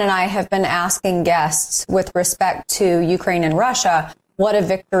 John and I have been asking guests with respect to Ukraine and Russia what a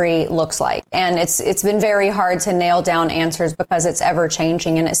victory looks like. And it's been very hard to nail down answers because it's ever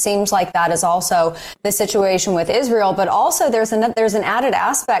changing. And it seems like that is also the situation with Israel. But also there's an added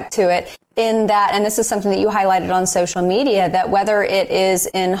aspect to it in that, and this is something that you highlighted on social media, that whether it is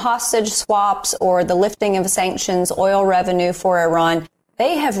in hostage swaps or the lifting of sanctions, oil revenue for Iran,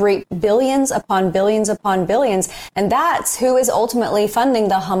 they have reaped billions upon billions upon billions, and that's who is ultimately funding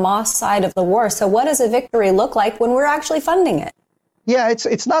the Hamas side of the war. So what does a victory look like when we're actually funding it? Yeah,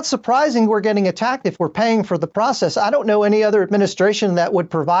 it's not surprising we're getting attacked if we're paying for the process. I don't know any other administration that would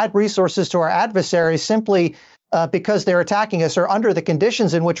provide resources to our adversaries simply because they're attacking us or under the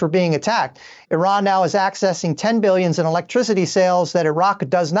conditions in which we're being attacked. Iran now is accessing $10 billion in electricity sales that Iraq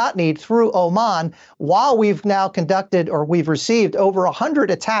does not need through Oman, while we've now conducted or we've received over 100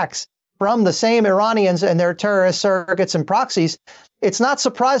 attacks from the same Iranians and their terrorist surrogates and proxies. It's not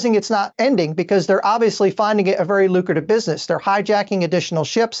surprising it's not ending, because they're obviously finding it a very lucrative business. They're hijacking additional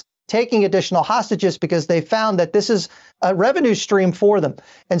ships, taking additional hostages, because they found that this is a revenue stream for them.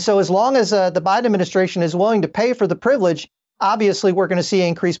 And so as long as the Biden administration is willing to pay for the privilege, obviously we're going to see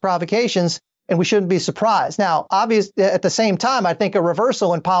increased provocations, and we shouldn't be surprised. Now, obviously, at the same time, I think a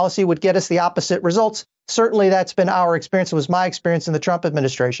reversal in policy would get us the opposite results. Certainly that's been our experience. It was my experience in the Trump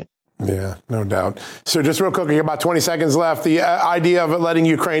administration. Yeah, no doubt. So just real quick, we got about 20 seconds left. The idea of letting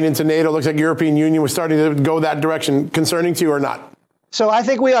Ukraine into NATO, looks like the European Union was starting to go that direction. Concerning to you or not? So I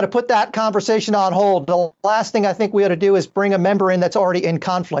think we ought to put that conversation on hold. The last thing I think we ought to do is bring a member in that's already in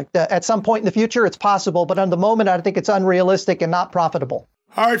conflict. At some point in the future, it's possible, but at the moment, I think it's unrealistic and not profitable.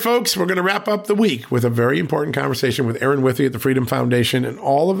 All right, folks, we're going to wrap up the week with a very important conversation with Aaron Withey at the Freedom Foundation and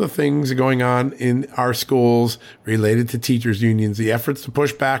all of the things going on in our schools related to teachers' unions, the efforts to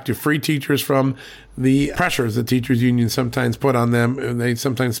push back to free teachers from the pressures that teachers' unions sometimes put on them. They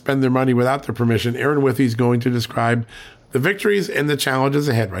sometimes spend their money without their permission. Aaron Withey is going to describe the victories and the challenges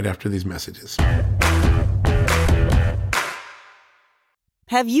ahead right after these messages.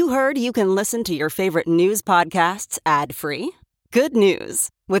 Have you heard you can listen to your favorite news podcasts ad-free? Good news.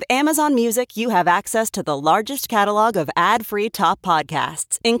 With Amazon Music, you have access to the largest catalog of ad-free top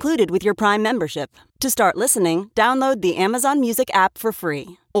podcasts included with your Prime membership. To start listening, download the Amazon Music app for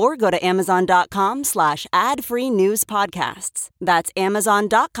free or go to amazon.com/ad-free news podcasts. That's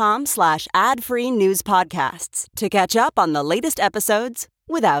amazon.com/ad-free news podcasts to catch up on the latest episodes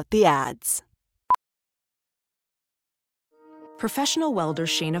without the ads. Professional welder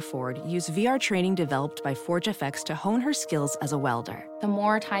Shayna Ford used VR training developed by ForgeFX to hone her skills as a welder. The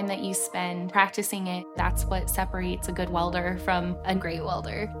more time that you spend practicing it, that's what separates a good welder from a great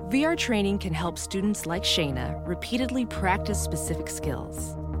welder. VR training can help students like Shayna repeatedly practice specific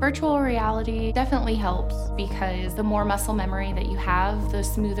skills. Virtual reality definitely helps because the more muscle memory that you have, the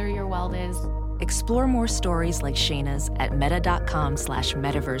smoother your weld is. Explore more stories like Shayna's at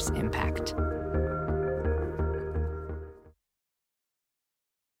meta.com/metaverseimpact.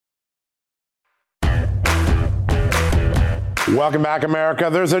 Welcome back, America.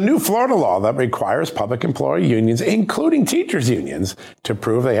 There's a new Florida law that requires public employee unions, including teachers' unions, to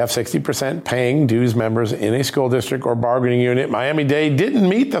prove they have 60% paying dues members in a school district or bargaining unit. Miami-Dade didn't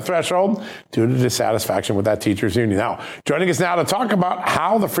meet the threshold due to dissatisfaction with that teachers' union. Now, joining us now to talk about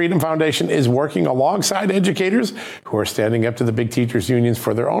how the Freedom Foundation is working alongside educators who are standing up to the big teachers' unions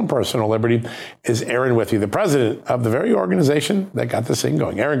for their own personal liberty is Aaron Withey, the president of the very organization that got this thing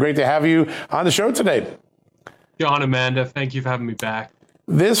going. Aaron, great to have you on the show today. John, Amanda, thank you for having me back.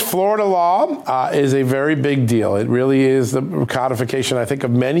 This Florida law is a very big deal. It really is the codification, I think,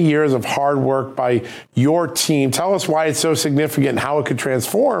 of many years of hard work by your team. Tell us why it's so significant and how it could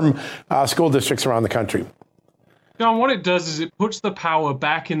transform school districts around the country. John, what it does is it puts the power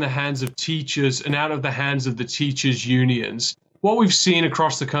back in the hands of teachers and out of the hands of the teachers' unions. What we've seen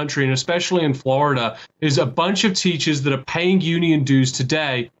across the country, and especially in Florida, is a bunch of teachers that are paying union dues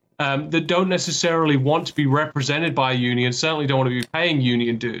today that don't necessarily want to be represented by a union, certainly don't want to be paying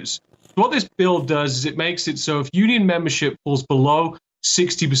union dues. What this bill does is it makes it so if union membership falls below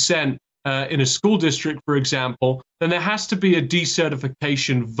 60% in a school district, for example, then there has to be a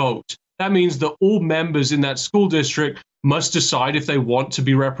decertification vote. That means that all members in that school district must decide if they want to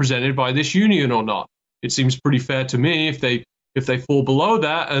be represented by this union or not. It seems pretty fair to me. If they fall below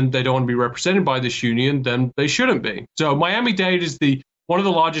that and they don't want to be represented by this union, then they shouldn't be. So Miami-Dade is one of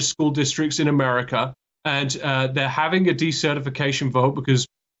the largest school districts in America, and they're having a decertification vote because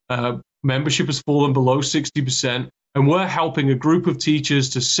membership has fallen below 60%, and we're helping a group of teachers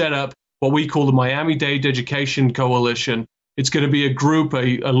to set up what we call the Miami-Dade Education Coalition. It's going to be a group,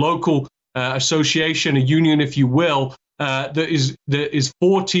 a local association, a union, if you will, that is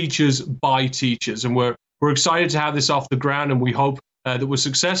for teachers by teachers, and we're excited to have this off the ground, and we hope that we're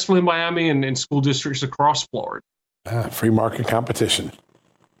successful in Miami and in school districts across Florida. Free market competition.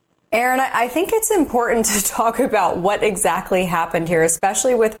 Aaron, I think it's important to talk about what exactly happened here,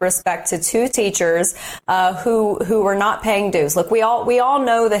 especially with respect to two teachers who were not paying dues. Look, we all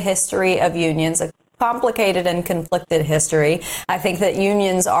know the history of unions, a complicated and conflicted history. I think that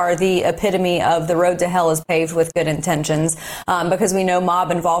unions are the epitome of the road to hell is paved with good intentions, because we know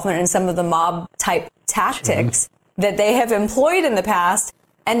mob involvement and some of the mob type tactics that they have employed in the past.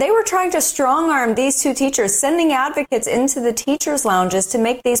 And they were trying to strong-arm these two teachers, sending advocates into the teachers' lounges to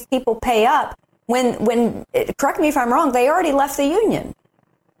make these people pay up when correct me if I'm wrong, they already left the union.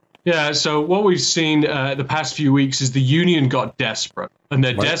 Yeah, so what we've seen the past few weeks is the union got desperate, and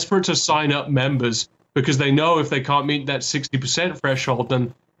they're desperate to sign up members because they know if they can't meet that 60% threshold,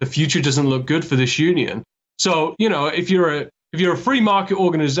 then the future doesn't look good for this union. So, if you're a free market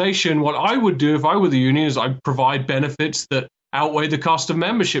organization, what I would do if I were the union is I'd provide benefits that outweigh the cost of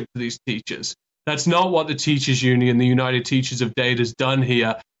membership for these teachers. That's not what the teachers union, the United Teachers of Dade, has done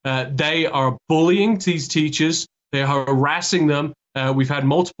here. They are bullying these teachers. They are harassing them. We've had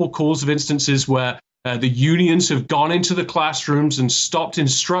multiple calls of instances where the unions have gone into the classrooms and stopped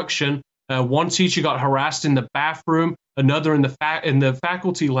instruction. One teacher got harassed in the bathroom, another in the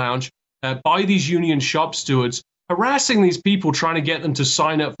faculty lounge by these union shop stewards, harassing these people, trying to get them to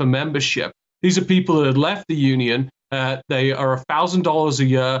sign up for membership. These are people that had left the union. They are $1,000 a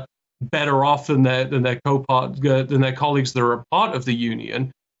year better off than their colleagues that are a part of the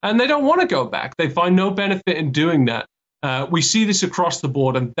union, and they don't want to go back. They find no benefit in doing that. We see this across the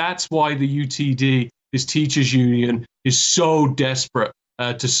board, and that's why the UTD, this teachers union, is so desperate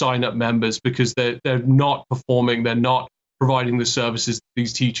to sign up members, because they're not performing, they're not providing the services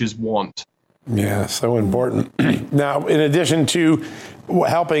these teachers want. Yeah, so important. Now, in addition to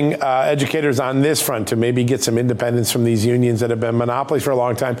helping educators on this front to maybe get some independence from these unions that have been monopolies for a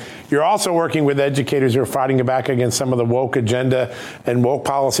long time, you're also working with educators who are fighting back against some of the woke agenda and woke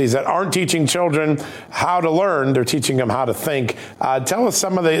policies that aren't teaching children how to learn. They're teaching them how to think. Tell us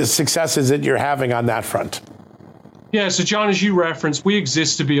some of the successes that you're having on that front. Yeah, so John, as you referenced, we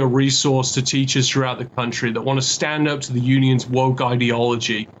exist to be a resource to teachers throughout the country that want to stand up to the union's woke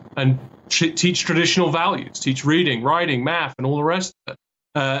ideology and teach traditional values, teach reading, writing, math, and all the rest of it.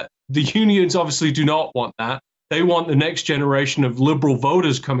 The unions obviously do not want that. They want the next generation of liberal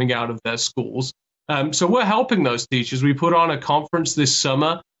voters coming out of their schools. So we're helping those teachers. We put on a conference this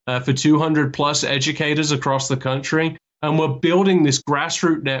summer for 200 plus educators across the country, and we're building this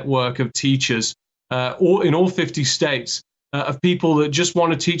grassroots network of teachers in all 50 states of people that just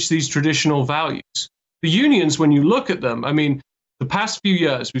want to teach these traditional values. The unions, when you look at them, I mean, the past few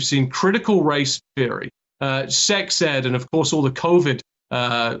years, we've seen critical race theory, sex ed, and of course, all the COVID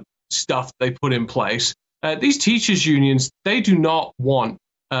stuff they put in place. These teachers' unions, they do not want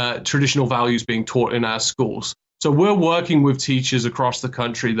traditional values being taught in our schools. So we're working with teachers across the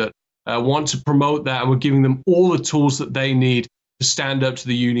country that want to promote that, and we're giving them all the tools that they need to stand up to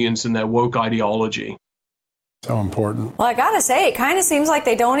the unions and their woke ideology. So important. Well, I got to say, it kind of seems like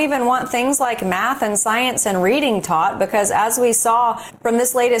they don't even want things like math and science and reading taught, because as we saw from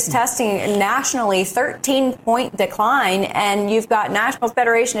this latest testing nationally, 13-point decline, and you've got National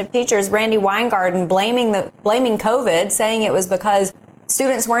Federation of Teachers, Randy Weingarten, blaming COVID, saying it was because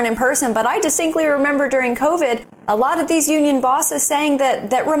students weren't in person. But I distinctly remember during COVID, a lot of these union bosses saying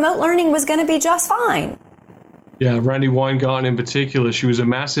that remote learning was going to be just fine. Yeah, Randy Weingarten in particular, she was a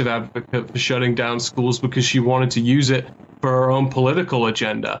massive advocate for shutting down schools because she wanted to use it for her own political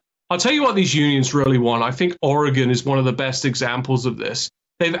agenda. I'll tell you what these unions really want. I think Oregon is one of the best examples of this.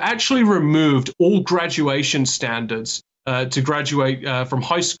 They've actually removed all graduation standards to graduate from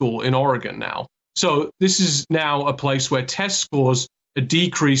high school in Oregon now. So this is now a place where test scores are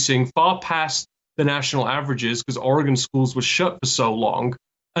decreasing far past the national averages because Oregon schools were shut for so long.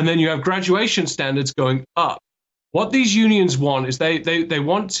 And then you have graduation standards going up. What these unions want is they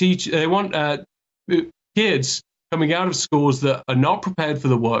want kids coming out of schools that are not prepared for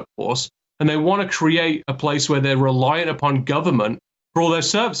the workforce, and they want to create a place where they're reliant upon government for all their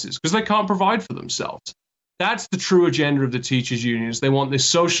services because they can't provide for themselves. That's the true agenda of the teachers' unions. They want this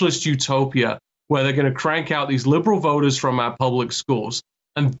socialist utopia where they're going to crank out these liberal voters from our public schools,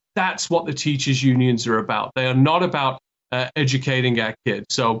 and that's what the teachers' unions are about. They are not about educating our kids.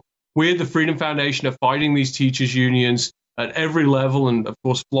 So we at the Freedom Foundation are fighting these teachers' unions at every level. And of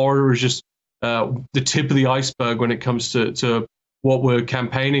course, Florida is just the tip of the iceberg when it comes to what we're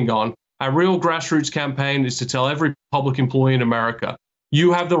campaigning on. Our real grassroots campaign is to tell every public employee in America,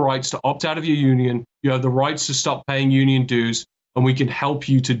 you have the rights to opt out of your union. You have the rights to stop paying union dues, and we can help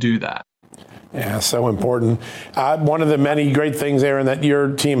you to do that. Yeah, so important. One of the many great things, Aaron, that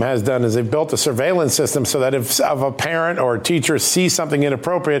your team has done is they've built a surveillance system so that if a parent or a teacher sees something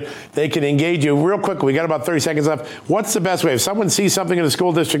inappropriate, they can engage you. Real quick, we got about 30 seconds left. What's the best way? If someone sees something in the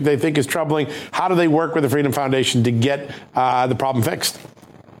school district they think is troubling, how do they work with the Freedom Foundation to get the problem fixed?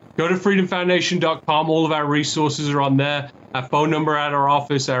 Go to freedomfoundation.com. All of our resources are on there. Our phone number at our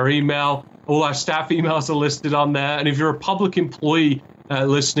office, our email, all our staff emails are listed on there. And if you're a public employee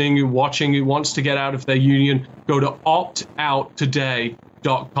listening, watching, who wants to get out of their union, go to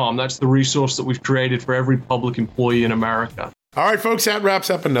optouttoday.com. That's the resource that we've created for every public employee in America. All right, folks, that wraps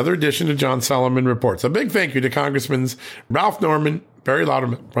up another edition of John Solomon Reports. A big thank you to Congressmen Ralph Norman, Barry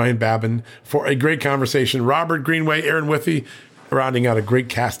Loudermilk, Brian Babin for a great conversation. Robert Greenway, Aaron Withey, rounding out a great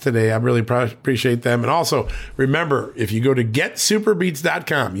cast today. I really appreciate them. And also, remember, if you go to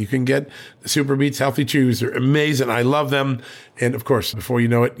getsuperbeets.com, you can get the Super Beets Healthy Chews. They're amazing. I love them. And of course, before you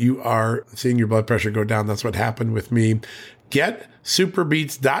know it, you are seeing your blood pressure go down. That's what happened with me.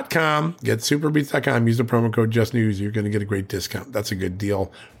 Getsuperbeets.com. Getsuperbeets.com. Use the promo code JustNews. You're going to get a great discount. That's a good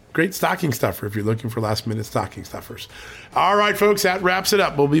deal. Great stocking stuffer if you're looking for last-minute stocking stuffers. All right, folks, that wraps it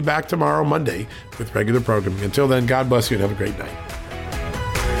up. We'll be back tomorrow, Monday, with regular programming. Until then, God bless you and have a great night.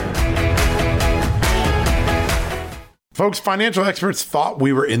 Folks, financial experts thought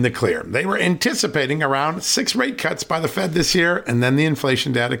we were in the clear. They were anticipating around 6 rate cuts by the Fed this year, and then the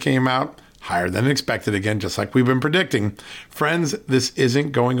inflation data came out higher than expected again, just like we've been predicting. Friends, this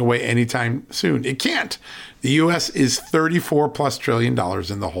isn't going away anytime soon. It can't. The U.S. is $34+ trillion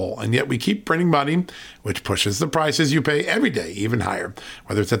in the hole, and yet we keep printing money, which pushes the prices you pay every day even higher,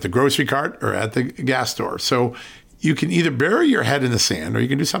 whether it's at the grocery cart or at the gas store. So You can either bury your head in the sand or you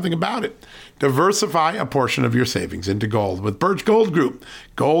can do something about it. Diversify a portion of your savings into gold with Birch Gold Group.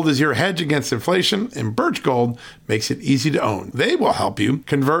 Gold is your hedge against inflation, and Birch Gold makes it easy to own. They will help you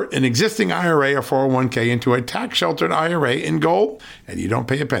convert an existing IRA or 401k into a tax-sheltered IRA in gold, and you don't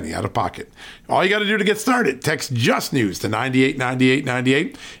pay a penny out of pocket. All you got to do to get started, text Just News to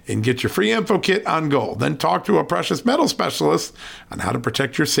 989898 and get your free info kit on gold. Then talk to a precious metal specialist on how to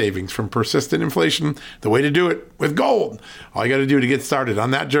protect your savings from persistent inflation. The way to do it with gold. All you got to do to get started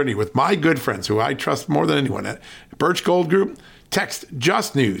on that journey with my good friends who I trust more than anyone at Birch Gold Group, text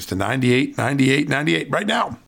Just News to 989898 right now.